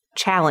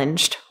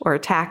challenged or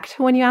attacked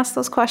when you ask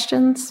those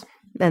questions.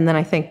 And then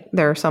I think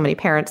there are so many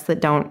parents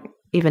that don't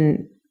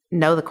even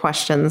know the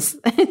questions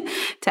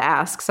to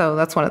ask. So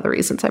that's one of the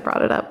reasons I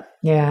brought it up.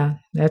 Yeah,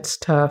 that's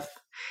tough.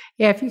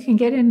 Yeah, if you can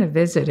get in to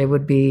visit, it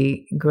would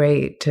be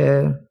great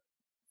to,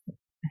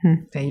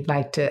 they'd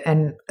like to,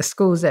 and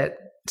schools that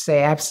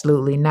say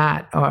absolutely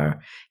not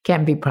or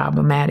can be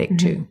problematic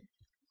too.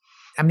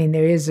 I mean,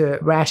 there is a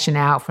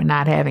rationale for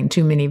not having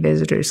too many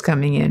visitors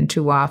coming in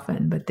too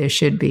often, but there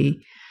should be,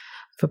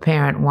 if a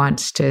parent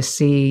wants to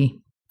see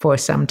for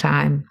some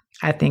time,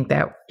 I think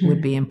that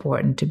would be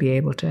important to be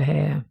able to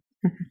have.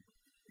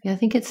 Yeah, I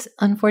think it's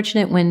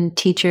unfortunate when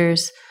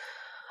teachers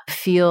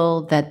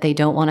feel that they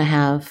don't want to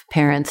have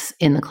parents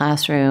in the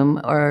classroom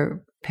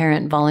or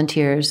parent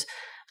volunteers.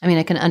 I mean,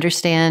 I can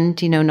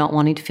understand, not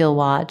wanting to feel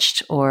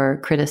watched or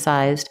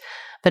criticized,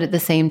 but at the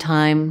same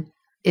time,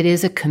 it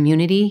is a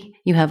community.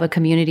 You have a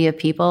community of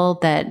people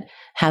that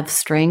have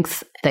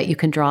strengths that you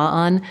can draw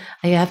on.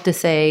 I have to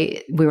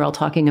say, we were all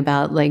talking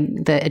about like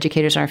the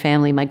educators in our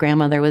family. My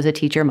grandmother was a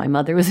teacher. My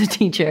mother was a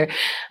teacher.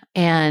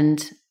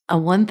 And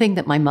one thing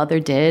that my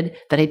mother did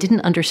that I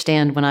didn't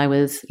understand when I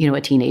was,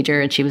 a teenager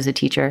and she was a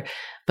teacher,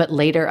 but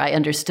later I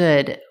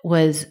understood,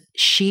 was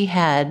she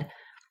had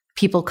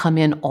people come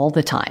in all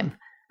the time.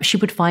 She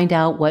would find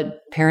out what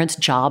parents'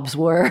 jobs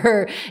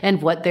were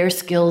and what their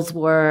skills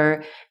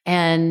were.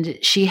 And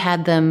she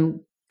had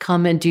them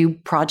come and do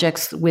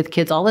projects with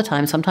kids all the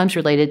time, sometimes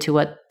related to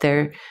what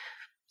their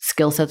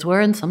skill sets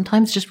were, and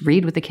sometimes just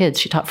read with the kids.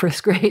 She taught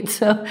first grade.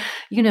 So,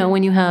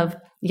 when you have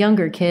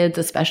younger kids,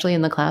 especially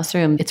in the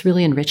classroom, it's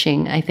really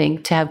enriching, I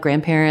think, to have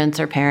grandparents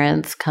or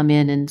parents come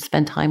in and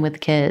spend time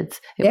with kids.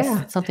 It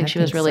was something she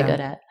was really good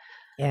at.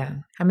 Yeah.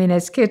 I mean,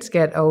 as kids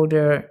get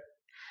older,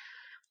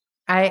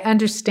 I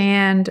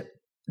understand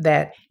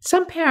that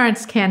some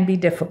parents can be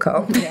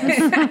difficult.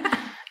 Yes.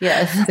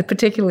 Yes.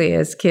 Particularly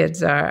as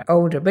kids are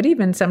older, but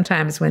even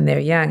sometimes when they're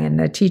young, and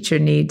the teacher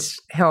needs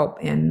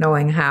help in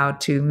knowing how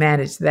to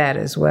manage that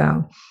as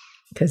well,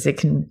 because it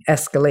can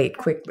escalate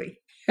quickly.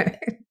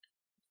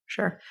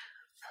 Sure.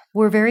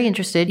 We're very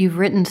interested. You've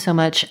written so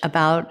much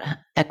about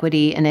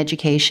equity and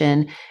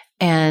education.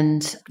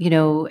 And,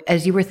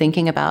 as you were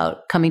thinking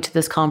about coming to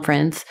this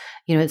conference,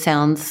 it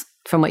sounds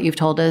from what you've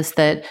told us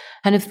that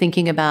kind of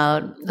thinking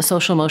about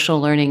social emotional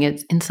learning,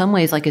 it's in some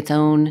ways like its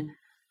own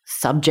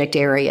subject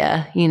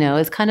area,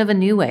 it's kind of a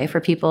new way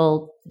for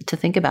people to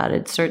think about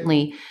it.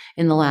 Certainly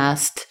in the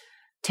last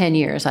 10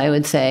 years, I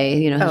would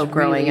say,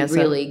 has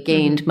really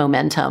gained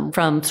momentum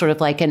from sort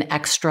of like an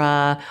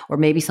extra or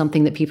maybe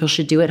something that people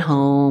should do at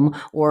home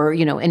or,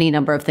 any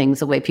number of things,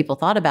 the way people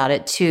thought about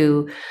it,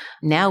 to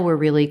now we're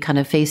really kind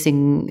of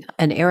facing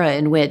an era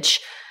in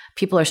which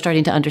people are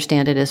starting to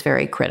understand it as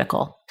very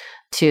critical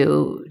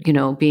to,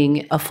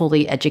 being a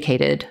fully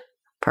educated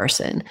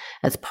person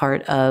as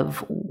part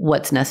of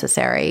what's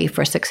necessary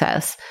for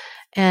success.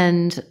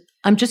 And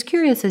I'm just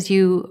curious, as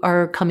you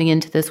are coming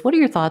into this, what are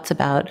your thoughts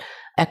about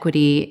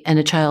equity and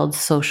a child's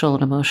social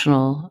and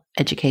emotional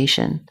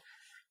education?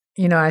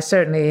 I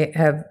certainly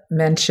have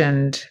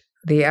mentioned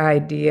the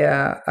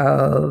idea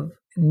of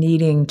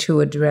needing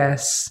to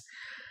address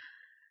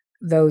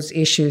those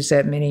issues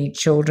that many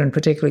children,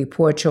 particularly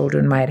poor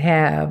children, might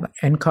have,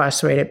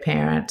 incarcerated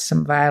parents,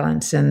 some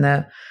violence in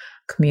the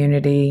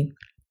community.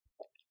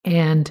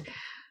 And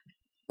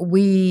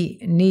we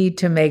need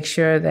to make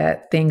sure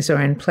that things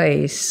are in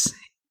place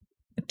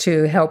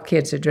to help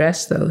kids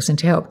address those and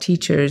to help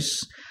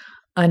teachers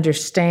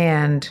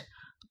understand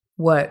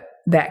what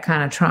that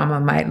kind of trauma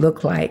might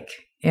look like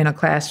in a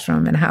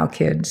classroom and how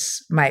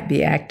kids might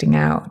be acting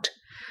out.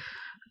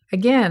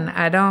 Again,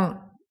 I don't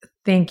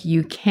think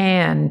you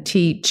can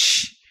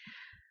teach.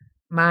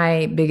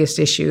 My biggest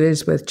issue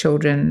is with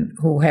children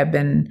who have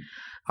been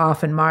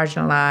often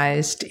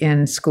marginalized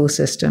in school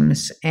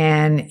systems,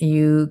 and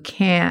you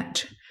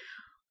can't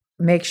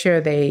make sure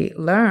they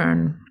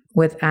learn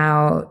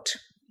without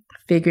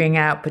figuring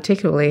out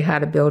particularly how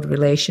to build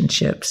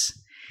relationships.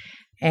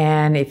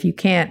 And if you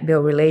can't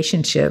build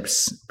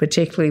relationships,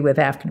 particularly with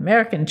African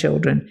American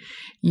children,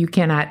 you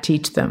cannot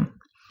teach them.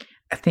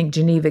 I think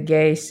Geneva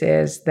Gay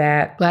says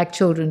that Black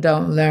children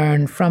don't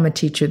learn from a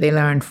teacher, they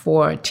learn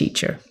for a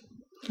teacher.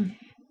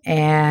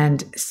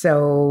 And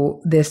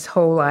so this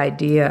whole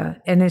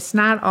idea, and it's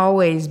not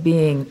always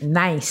being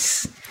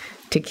nice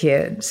to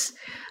kids,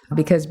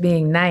 because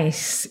being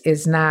nice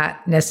is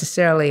not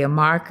necessarily a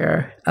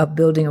marker of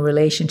building a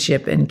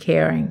relationship and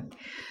caring.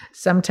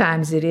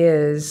 Sometimes it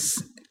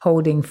is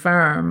holding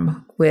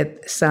firm with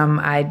some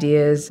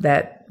ideas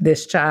that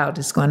this child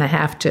is going to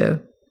have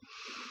to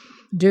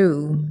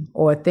do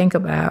or think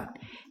about.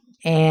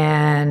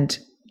 And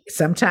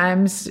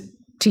sometimes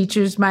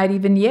teachers might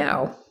even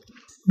yell,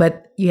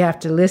 but you have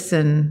to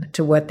listen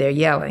to what they're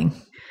yelling.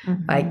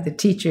 Mm-hmm. Like the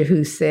teacher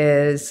who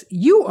says,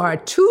 "You are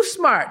too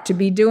smart to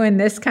be doing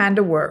this kind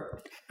of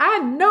work. I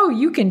know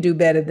you can do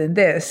better than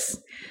this."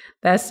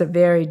 That's a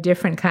very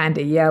different kind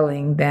of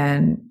yelling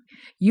than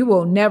 "you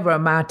will never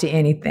amount to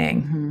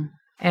anything." Mm-hmm.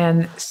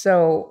 And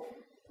so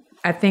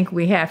I think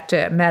we have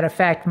to, matter of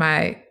fact,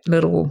 my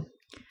little,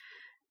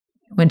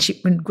 when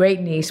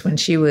great niece, when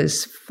she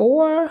was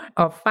 4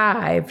 or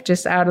 5,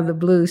 just out of the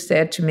blue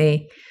said to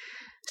me,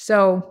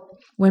 "So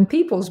when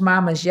people's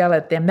mamas yell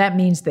at them, that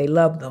means they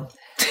love them."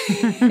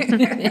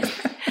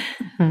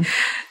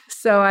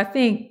 So I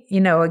think,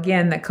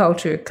 again, the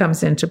culture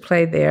comes into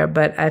play there,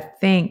 but I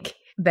think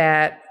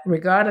that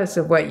regardless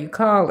of what you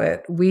call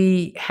it,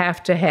 we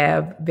have to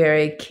have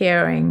very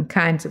caring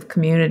kinds of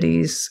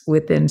communities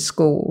within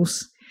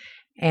schools.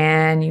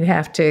 And you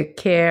have to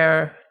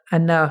care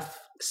enough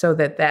so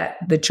that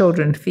the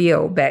children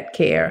feel that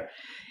care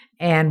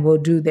and will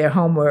do their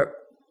homework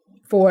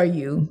for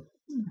you,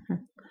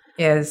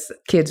 as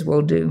kids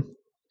will do.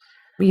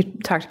 You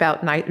talked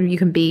about you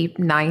can be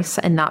nice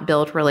and not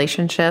build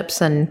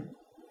relationships, and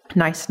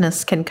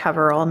niceness can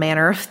cover all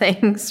manner of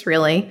things,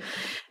 really.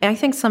 And I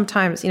think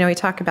sometimes, we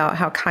talk about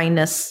how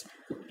kindness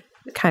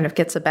kind of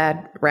gets a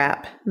bad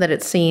rap, that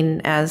it's seen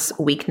as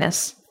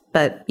weakness,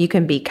 but you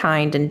can be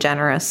kind and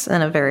generous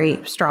in a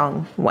very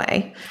strong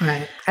way.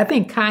 Right. I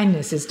think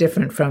kindness is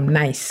different from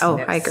niceness. Oh,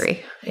 I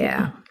agree.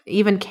 Yeah.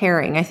 Even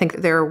caring. I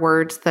think there are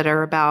words that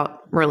are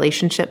about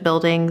relationship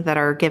building that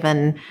are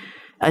given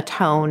a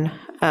tone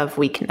of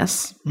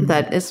weakness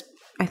that is,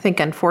 I think,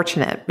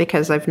 unfortunate,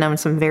 because I've known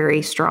some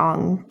very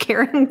strong,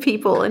 caring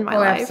people in my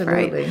life.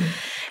 Absolutely. Right?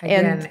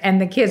 Again,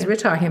 and the kids we're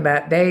talking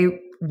about, they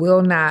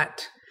will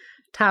not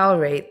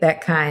tolerate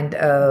that kind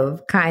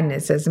of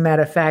kindness. As a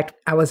matter of fact,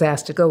 I was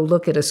asked to go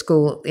look at a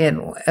school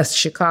in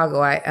Chicago.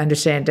 I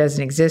understand it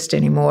doesn't exist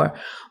anymore,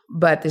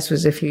 but this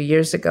was a few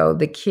years ago.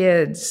 The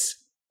kids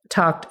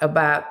talked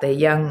about the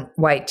young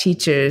white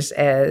teachers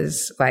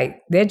as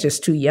like, they're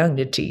just too young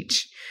to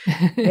teach.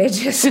 They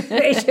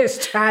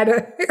just try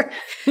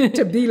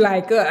to be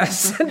like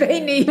us.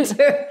 They need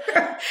to.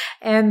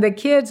 And the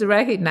kids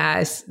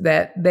recognize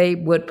that they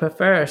would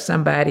prefer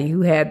somebody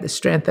who had the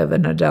strength of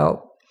an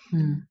adult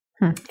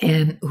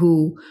and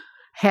who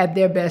had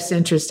their best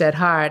interest at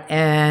heart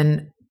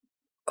and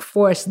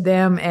forced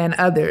them and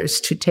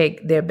others to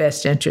take their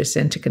best interests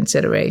into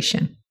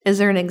consideration. Is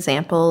there an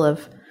example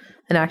of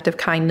an act of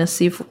kindness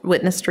you've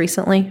witnessed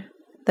recently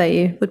that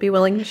you would be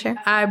willing to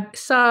share? I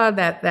saw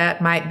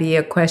that might be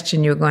a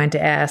question you were going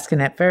to ask.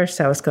 And at first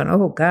I was going,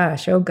 oh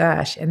gosh.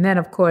 And then,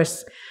 of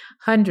course,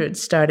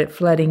 hundreds started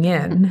flooding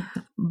in.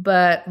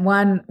 But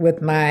one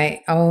with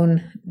my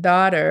own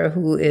daughter,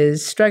 who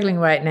is struggling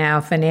right now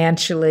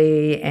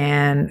financially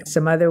and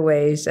some other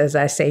ways. As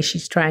I say,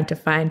 she's trying to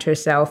find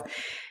herself,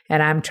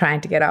 and I'm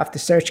trying to get off the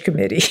search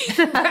committee.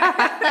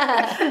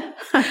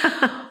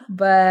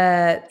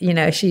 But,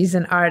 she's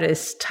an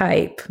artist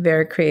type,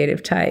 very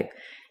creative type.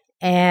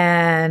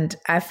 And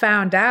I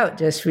found out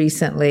just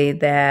recently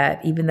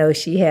that even though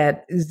she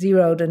had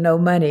zero to no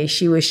money,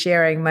 she was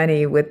sharing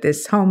money with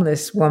this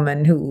homeless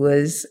woman who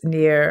was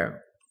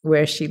near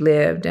where she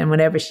lived. And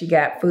whenever she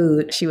got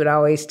food, she would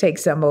always take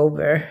some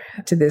over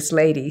to this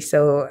lady.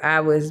 So I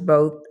was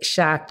both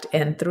shocked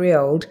and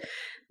thrilled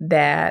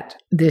that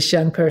this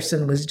young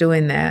person was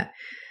doing that.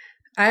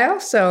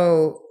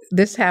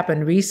 This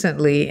happened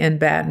recently in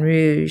Baton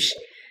Rouge.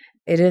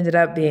 It ended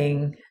up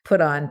being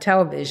put on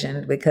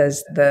television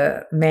because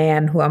the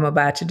man who I'm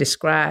about to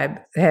describe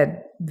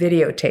had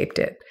videotaped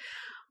it.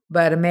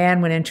 But a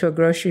man went into a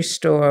grocery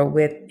store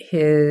with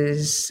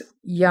his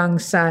young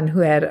son who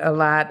had a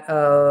lot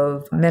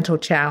of mental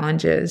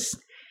challenges.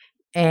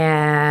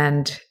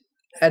 And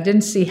I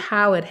didn't see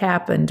how it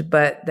happened,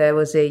 but there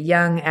was a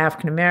young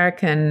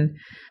African-American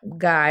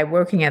guy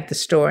working at the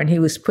store, and he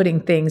was putting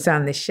things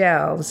on the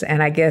shelves.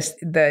 And I guess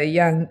the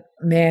young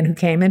man who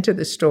came into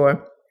the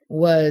store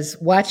was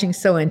watching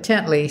so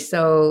intently.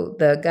 So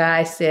the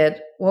guy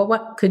said, well,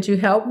 what, could you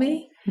help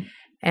me?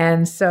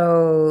 And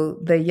so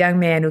the young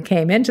man who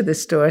came into the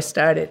store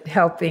started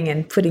helping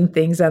and putting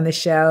things on the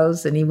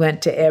shelves, and he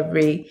went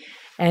to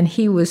and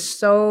he was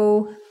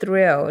so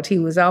thrilled. He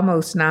was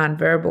almost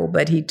nonverbal,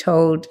 but he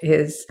told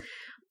his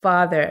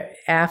father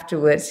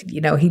afterwards,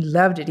 he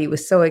loved it. He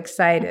was so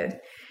excited.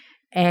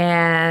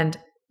 And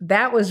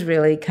that was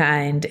really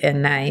kind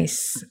and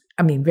nice.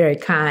 I mean, very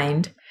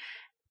kind.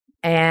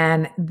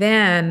 And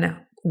then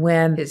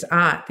when his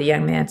aunt, the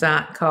young man's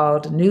aunt,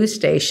 called a news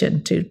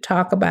station to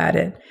talk about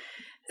it,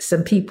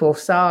 some people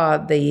saw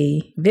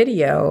the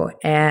video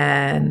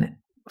and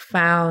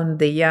found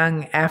the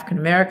young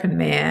African-American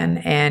man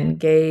and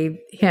gave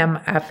him,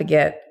 I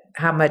forget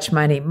how much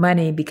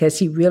money because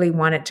he really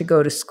wanted to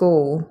go to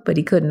school, but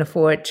he couldn't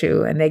afford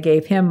to. And they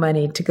gave him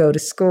money to go to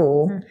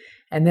school. Mm-hmm.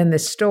 And then the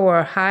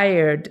store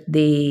hired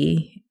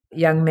the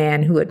young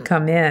man who had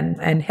come in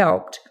and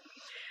helped.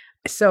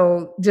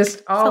 So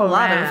just all a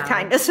lot around, of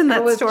kindness in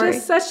that story. It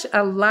was just such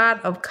a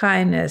lot of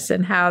kindness,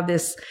 and how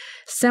this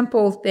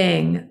simple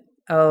thing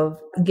of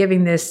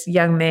giving this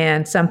young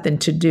man something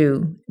to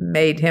do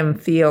made him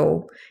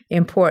feel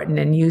important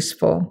and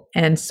useful.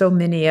 And so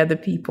many other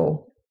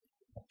people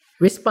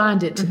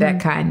responded to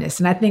that kindness.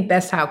 And I think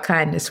that's how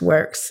kindness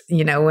works.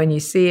 When you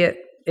see it,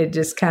 it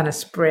just kind of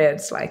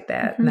spreads like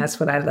that. And that's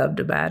what I loved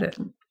about it.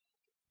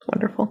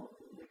 Wonderful.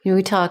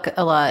 We talk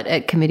a lot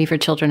at Committee for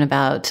Children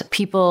about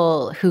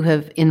people who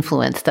have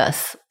influenced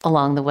us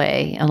along the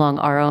way, along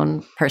our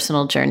own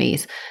personal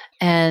journeys.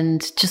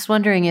 And just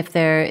wondering if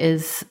there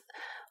is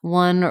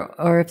one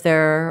or if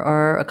there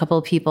are a couple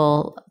of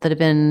people that have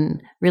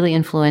been really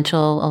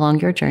influential along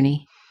your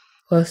journey.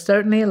 Well,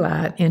 certainly a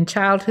lot. In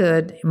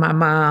childhood, my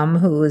mom,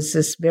 who was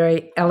this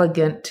very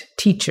elegant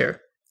teacher,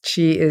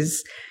 she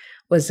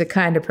was the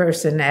kind of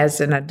person as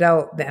an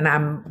adult, and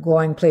I'm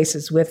going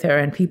places with her,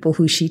 and people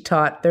who she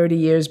taught 30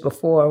 years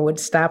before would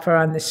stop her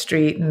on the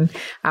street, and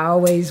I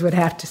always would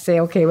have to say,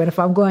 okay, but if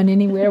I'm going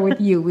anywhere with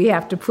you, we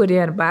have to put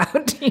in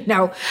about,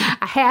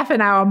 a half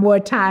an hour more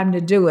time to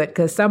do it,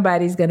 because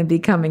somebody's going to be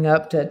coming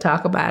up to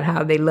talk about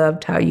how they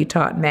loved how you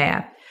taught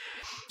math.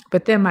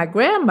 But then my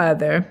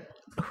grandmother,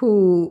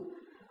 who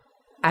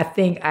I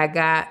think I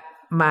got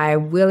my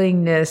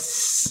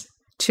willingness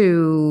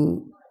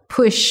to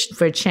push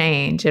for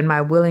change and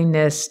my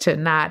willingness to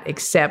not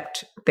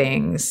accept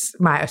things,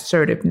 my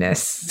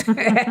assertiveness.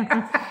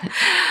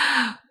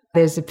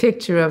 There's a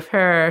picture of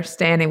her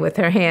standing with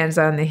her hands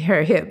on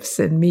her hips,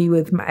 and me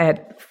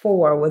at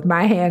 4 with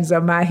my hands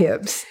on my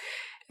hips.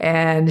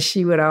 And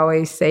she would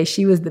always say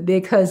she was the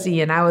big hussy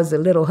and I was the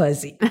little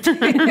hussy.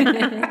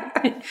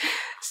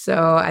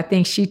 So I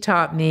think she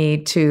taught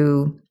me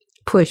to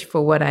push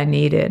for what I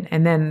needed.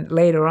 And then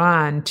later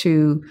on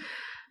to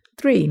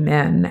 3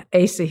 men,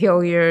 Asa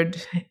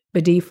Hilliard,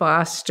 Badie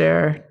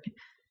Foster.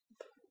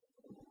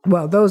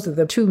 Well, those are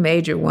the 2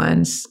 major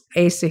ones.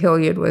 Asa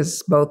Hilliard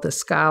was both a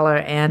scholar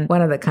and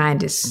one of the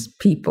kindest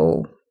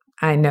people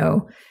I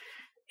know.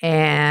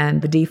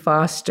 And Badie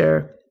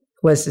Foster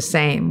was the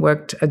same,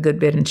 worked a good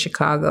bit in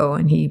Chicago,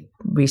 and he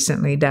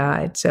recently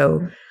died.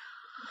 So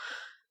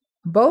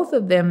both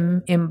of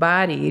them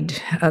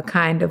embodied a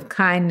kind of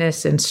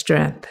kindness and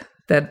strength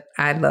that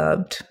I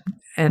loved,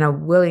 and a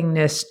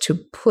willingness to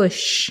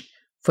push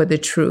for the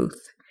truth.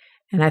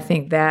 And I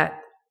think that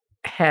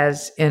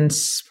has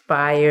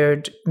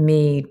inspired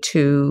me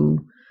to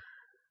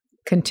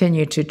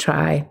continue to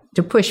try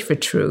to push for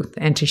truth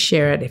and to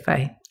share it if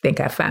I think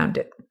I found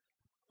it.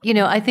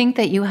 I think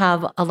that you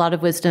have a lot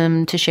of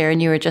wisdom to share,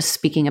 and you were just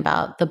speaking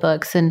about the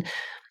books. And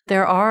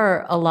there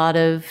are a lot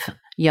of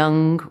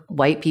young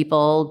white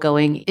people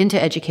going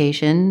into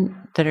education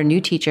that are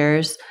new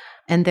teachers.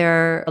 And there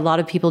are a lot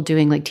of people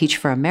doing like Teach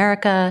for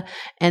America,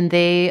 and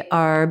they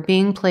are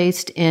being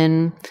placed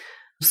in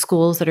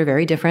schools that are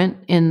very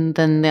different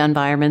than the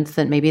environments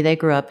that maybe they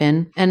grew up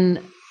in. And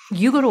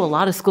you go to a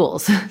lot of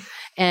schools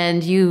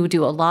and you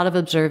do a lot of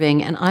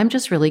observing. And I'm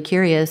just really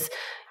curious,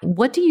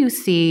 what do you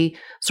see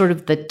sort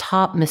of the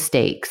top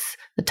mistakes,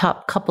 the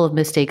top couple of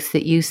mistakes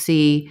that you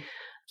see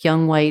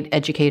young white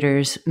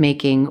educators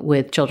making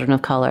with children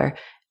of color?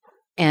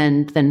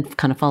 And then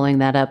kind of following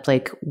that up,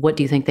 like, what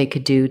do you think they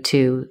could do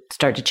to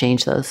start to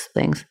change those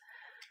things?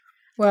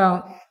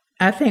 Well,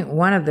 I think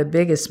one of the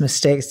biggest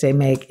mistakes they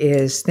make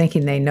is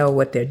thinking they know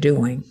what they're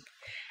doing.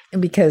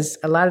 And because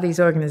a lot of these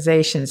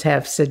organizations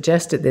have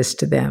suggested this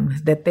to them,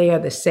 that they are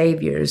the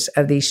saviors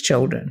of these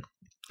children.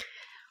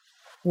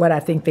 What I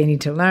think they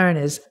need to learn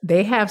is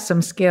they have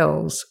some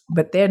skills,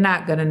 but they're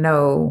not going to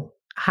know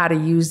how to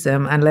use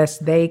them unless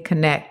they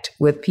connect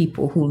with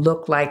people who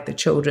look like the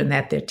children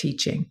that they're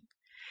teaching.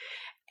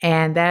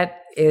 And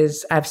that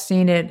is, I've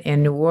seen it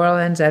in New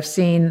Orleans. I've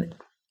seen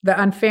the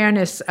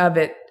unfairness of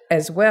it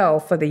as well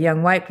for the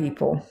young white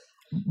people.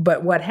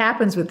 But what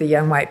happens with the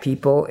young white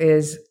people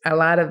is a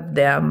lot of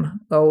them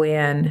go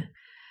in,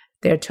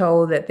 they're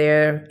told that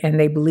and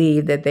they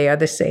believe that they are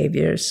the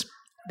saviors.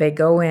 They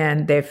go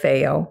in, they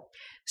fail.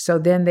 So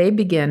then they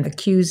begin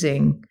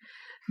accusing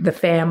the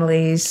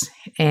families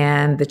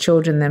and the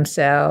children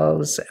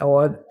themselves,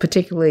 or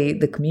particularly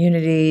the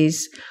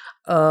communities,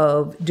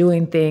 of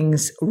doing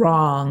things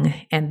wrong,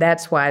 and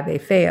that's why they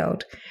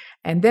failed.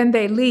 And then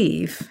they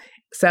leave.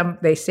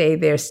 They say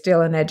they're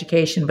still in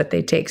education, but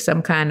they take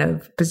some kind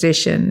of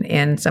position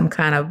in some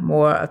kind of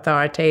more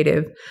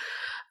authoritative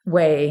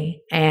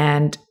way.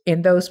 And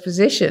in those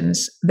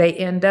positions, they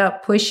end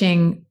up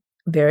pushing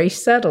very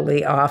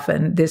subtly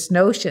often this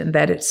notion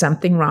that it's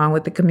something wrong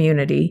with the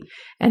community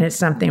and it's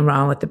something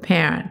wrong with the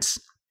parents.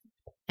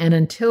 And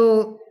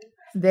until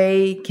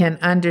they can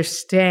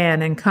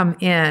understand and come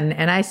in,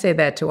 and I say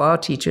that to all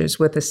teachers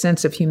with a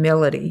sense of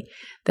humility,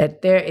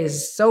 that there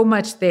is so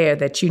much there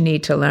that you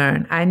need to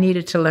learn. I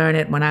needed to learn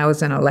it when I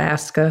was in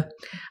Alaska.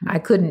 I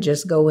couldn't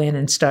just go in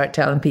and start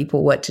telling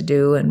people what to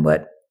do and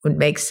what would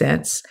make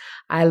sense.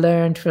 I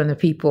learned from the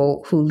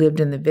people who lived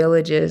in the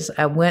villages.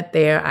 I went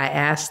there, I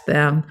asked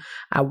them,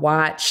 I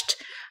watched,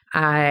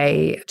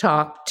 I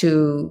talked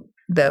to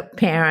the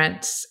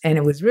parents, and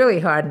it was really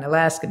hard in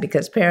Alaska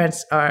because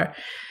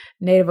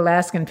Native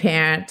Alaskan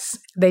parents,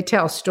 they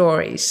tell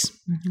stories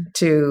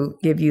to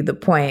give you the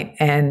point,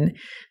 and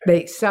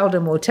they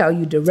seldom will tell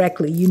you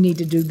directly, you need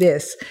to do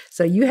this.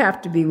 So you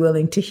have to be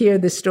willing to hear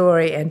the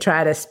story and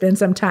try to spend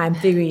some time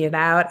figuring it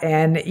out.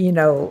 And,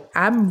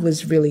 I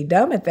was really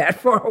dumb at that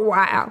for a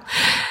while,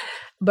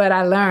 but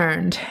I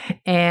learned.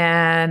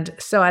 And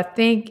so I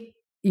think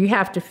you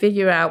have to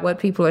figure out what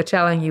people are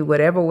telling you,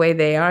 whatever way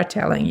they are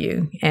telling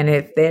you. And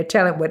if they're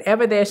telling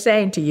whatever they're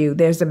saying to you,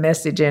 there's a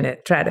message in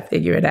it. Try to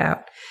figure it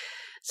out.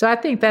 So I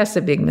think that's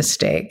a big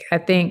mistake. I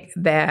think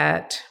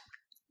that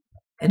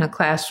in a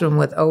classroom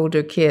with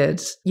older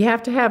kids, you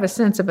have to have a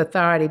sense of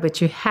authority,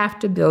 but you have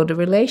to build a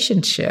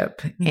relationship.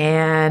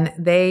 And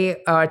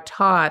they are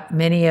taught,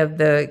 many of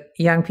the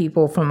young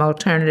people from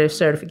alternative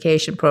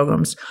certification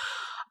programs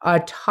are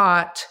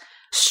taught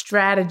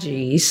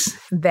strategies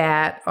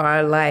that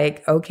are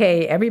like,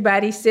 okay,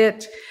 everybody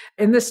sit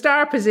in the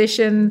star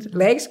position,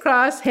 legs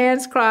crossed,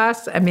 hands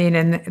crossed.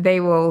 And they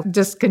will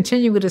just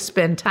continue to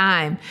spend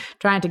time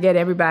trying to get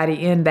everybody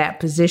in that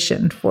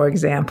position, for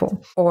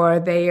example. Or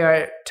they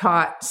are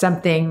taught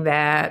something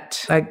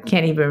that I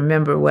can't even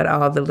remember what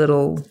all the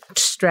little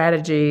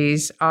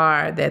strategies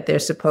are that they're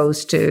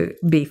supposed to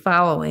be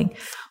following.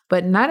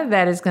 But none of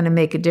that is going to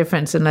make a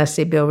difference unless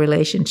they build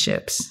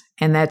relationships.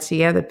 And that's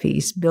the other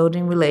piece,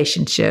 building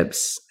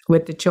relationships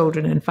with the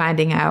children and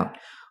finding out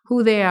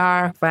who they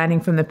are,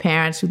 finding from the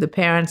parents who the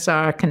parents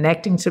are,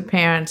 connecting to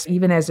parents.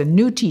 Even as a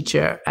new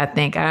teacher, I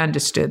think I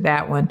understood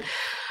that one.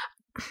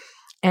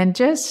 And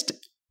just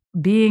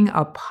being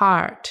a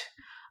part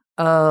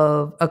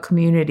of a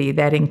community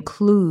that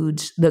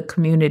includes the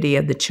community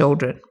of the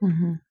children.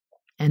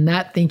 And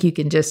not think you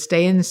can just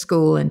stay in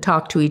school and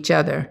talk to each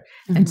other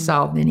and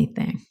solve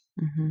anything.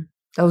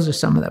 Those are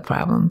some of the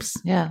problems.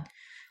 Yeah.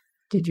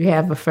 Did you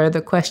have a further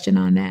question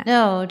on that?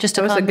 No, just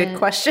a comment. That was a good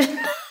question.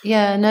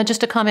 Yeah, no,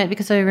 just a comment,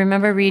 because I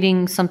remember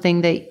reading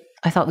something that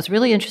I thought was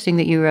really interesting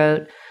that you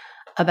wrote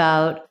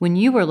about when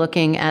you were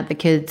looking at the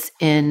kids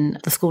in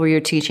the school where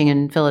you're teaching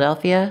in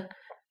Philadelphia,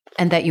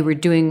 and that you were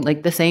doing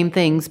like the same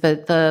things,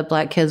 but the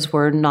Black kids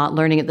were not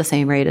learning at the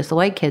same rate as the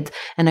white kids.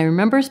 And I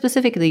remember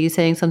specifically you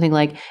saying something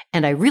like,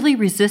 and I really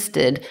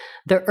resisted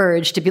the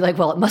urge to be like,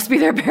 well, it must be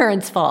their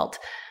parents' fault.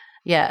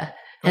 Yeah. Right.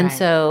 And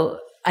so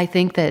I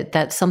think that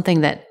that's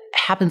something that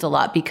happens a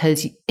lot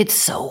because it's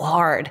so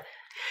hard.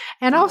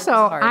 And also,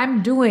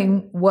 I'm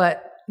doing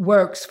what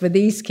works for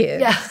these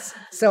kids. Yes.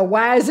 So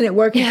why isn't it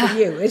working for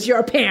you? It's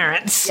your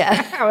parents.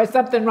 Yeah. Or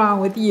something wrong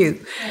with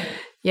you.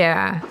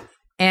 Yeah.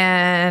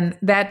 And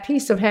that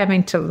piece of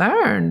having to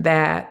learn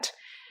that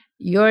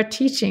your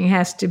teaching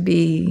has to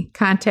be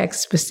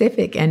context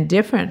specific and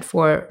different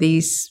for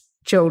these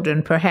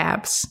children,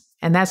 perhaps.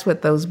 And that's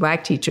what those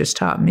Black teachers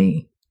taught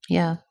me.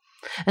 Yeah.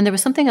 And there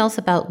was something else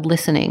about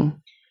listening,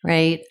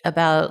 right?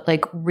 About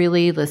like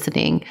really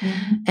listening.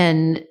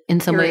 And in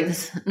some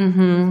ways,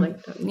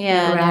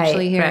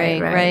 actually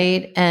hearing,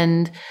 right?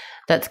 And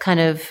that's kind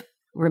of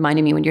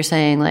reminding me when you're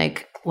saying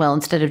like, well,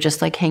 instead of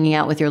just like hanging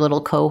out with your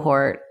little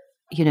cohort,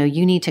 you know,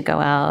 you need to go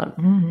out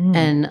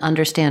and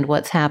understand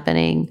what's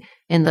happening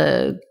in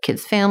the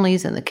kids'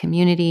 families and the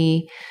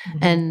community.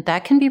 And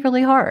that can be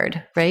really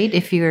hard, right?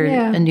 If you're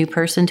a new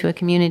person to a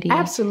community.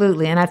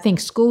 Absolutely. And I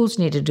think schools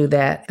need to do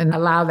that and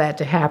allow that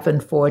to happen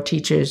for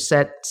teachers,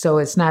 so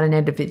it's not an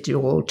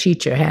individual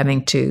teacher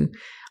having to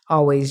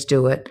always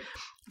do it.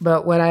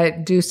 But what I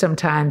do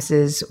sometimes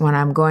is when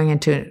I'm going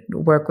into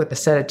work with a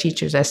set of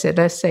teachers, I said,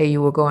 let's say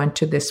you were going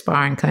to this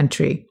foreign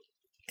country.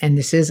 And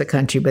this is a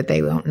country, but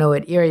they don't know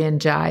it, Irian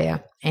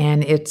Jaya.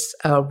 And it's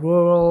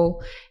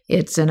rural.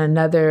 It's in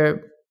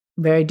another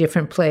very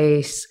different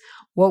place.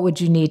 What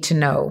would you need to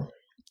know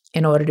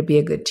in order to be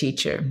a good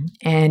teacher?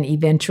 And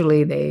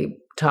eventually they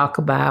talk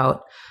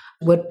about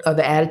what are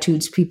the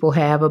attitudes people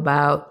have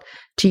about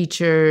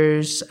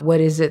teachers?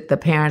 What is it the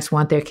parents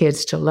want their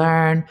kids to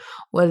learn?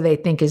 What do they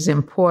think is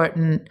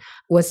important?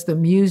 What's the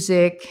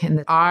music and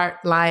the art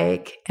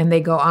like? And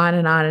they go on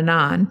and on and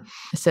on.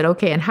 I said,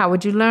 okay, and how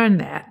would you learn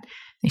that?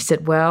 They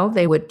said, well,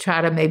 they would try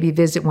to maybe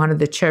visit one of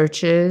the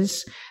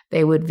churches.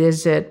 They would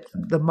visit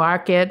the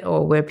market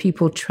or where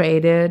people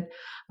traded.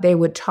 They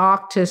would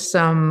talk to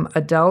some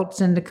adults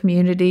in the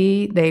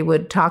community. They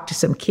would talk to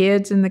some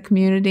kids in the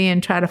community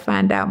and try to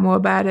find out more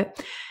about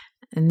it.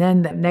 And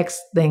then the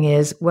next thing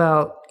is,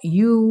 well,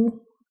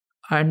 you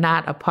are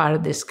not a part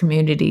of this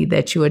community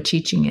that you are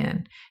teaching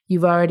in.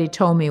 You've already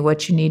told me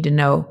what you need to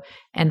know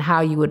and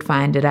how you would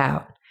find it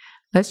out.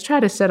 Let's try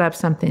to set up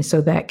something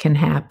so that can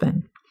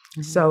happen.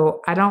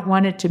 So I don't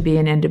want it to be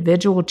an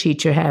individual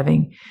teacher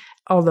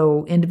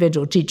although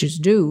individual teachers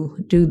do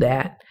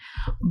that,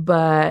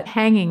 but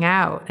hanging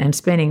out and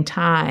spending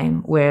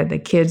time where the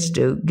kids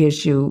do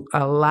gives you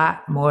a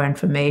lot more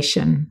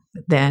information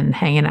than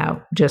hanging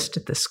out just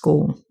at the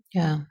school.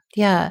 Yeah.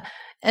 Yeah.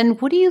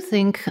 And what do you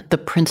think the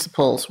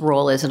principal's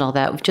role is in all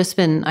that?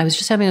 I was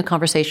just having a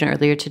conversation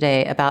earlier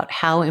today about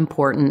how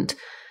important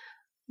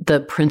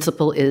the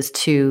principal is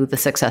to the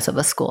success of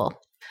a school.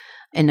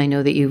 And I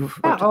know that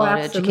you've worked with a lot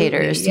of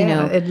educators,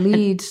 it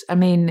leads. I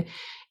mean,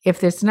 if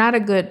there's not a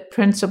good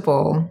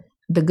principal,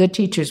 the good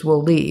teachers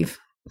will leave.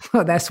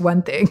 Well, that's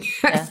one thing.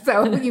 Yeah.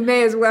 So you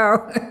may as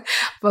well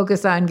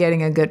focus on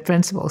getting a good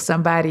principal,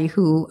 somebody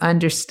who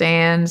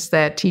understands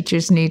that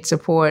teachers need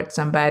support,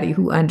 somebody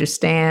who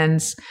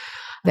understands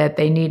that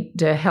they need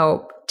to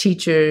help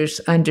teachers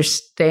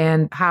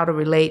understand how to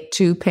relate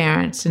to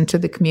parents and to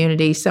the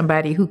community,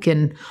 somebody who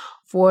can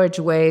forge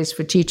ways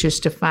for teachers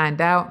to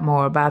find out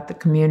more about the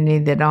community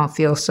that don't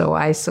feel so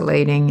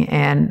isolating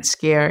and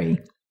scary.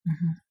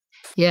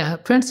 Yeah,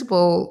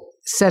 principal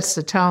sets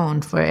the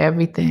tone for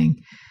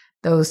everything.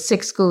 Those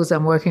 6 schools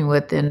I'm working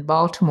with in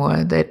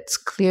Baltimore, that's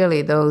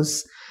clearly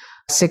those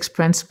 6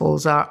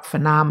 principals are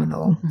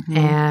phenomenal.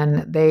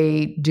 And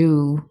they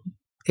do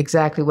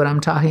exactly what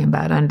I'm talking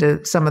about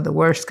under some of the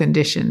worst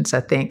conditions,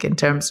 I think, in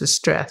terms of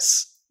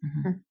stress.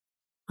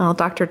 Well,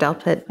 Dr.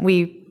 Delpit,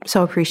 we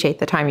so appreciate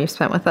the time you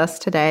spent with us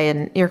today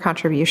and your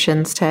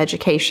contributions to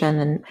education.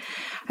 And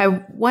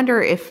I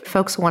wonder if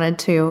folks wanted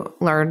to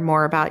learn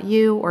more about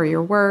you or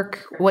your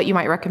work, what you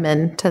might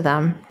recommend to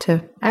them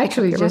to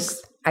actually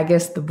I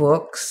guess the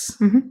books.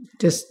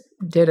 Just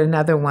did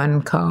another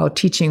one called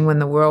Teaching When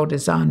the World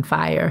is on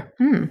Fire.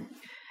 And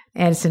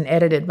it's an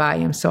edited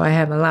volume, so I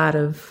have a lot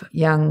of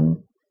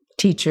young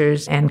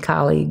teachers and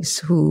colleagues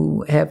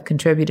who have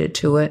contributed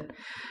to it.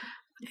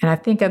 And I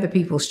think Other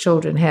People's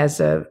Children has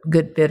a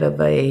good bit of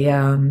a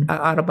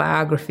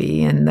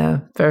autobiography in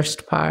the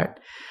first part.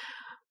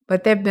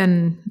 But there have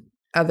been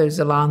others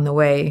along the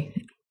way.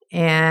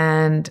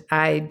 And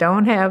I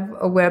don't have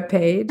a web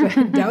page.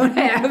 I don't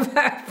have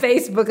a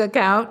Facebook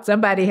account.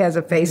 Somebody has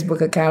a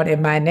Facebook account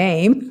in my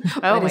name,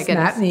 but it's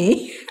not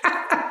me.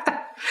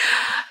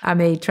 I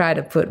may try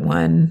to put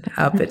one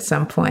up at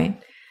some point.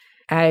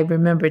 I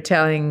remember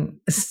telling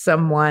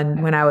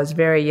someone when I was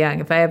very young,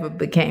 if I ever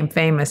became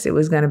famous, it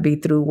was going to be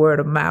through word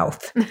of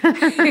mouth.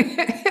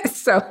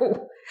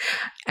 So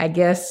I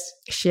guess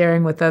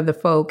sharing with other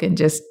folk and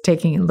just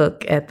taking a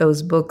look at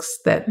those books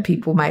that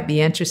people might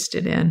be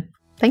interested in.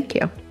 Thank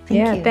you.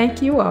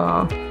 Thank you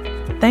all.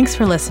 Thanks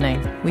for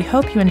listening. We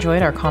hope you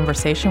enjoyed our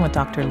conversation with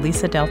Dr.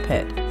 Lisa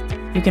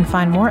Delpit. You can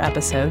find more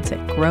episodes at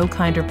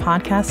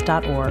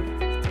growkinderpodcast.org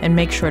and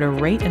make sure to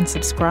rate and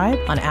subscribe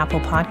on Apple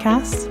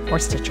Podcasts or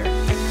Stitcher.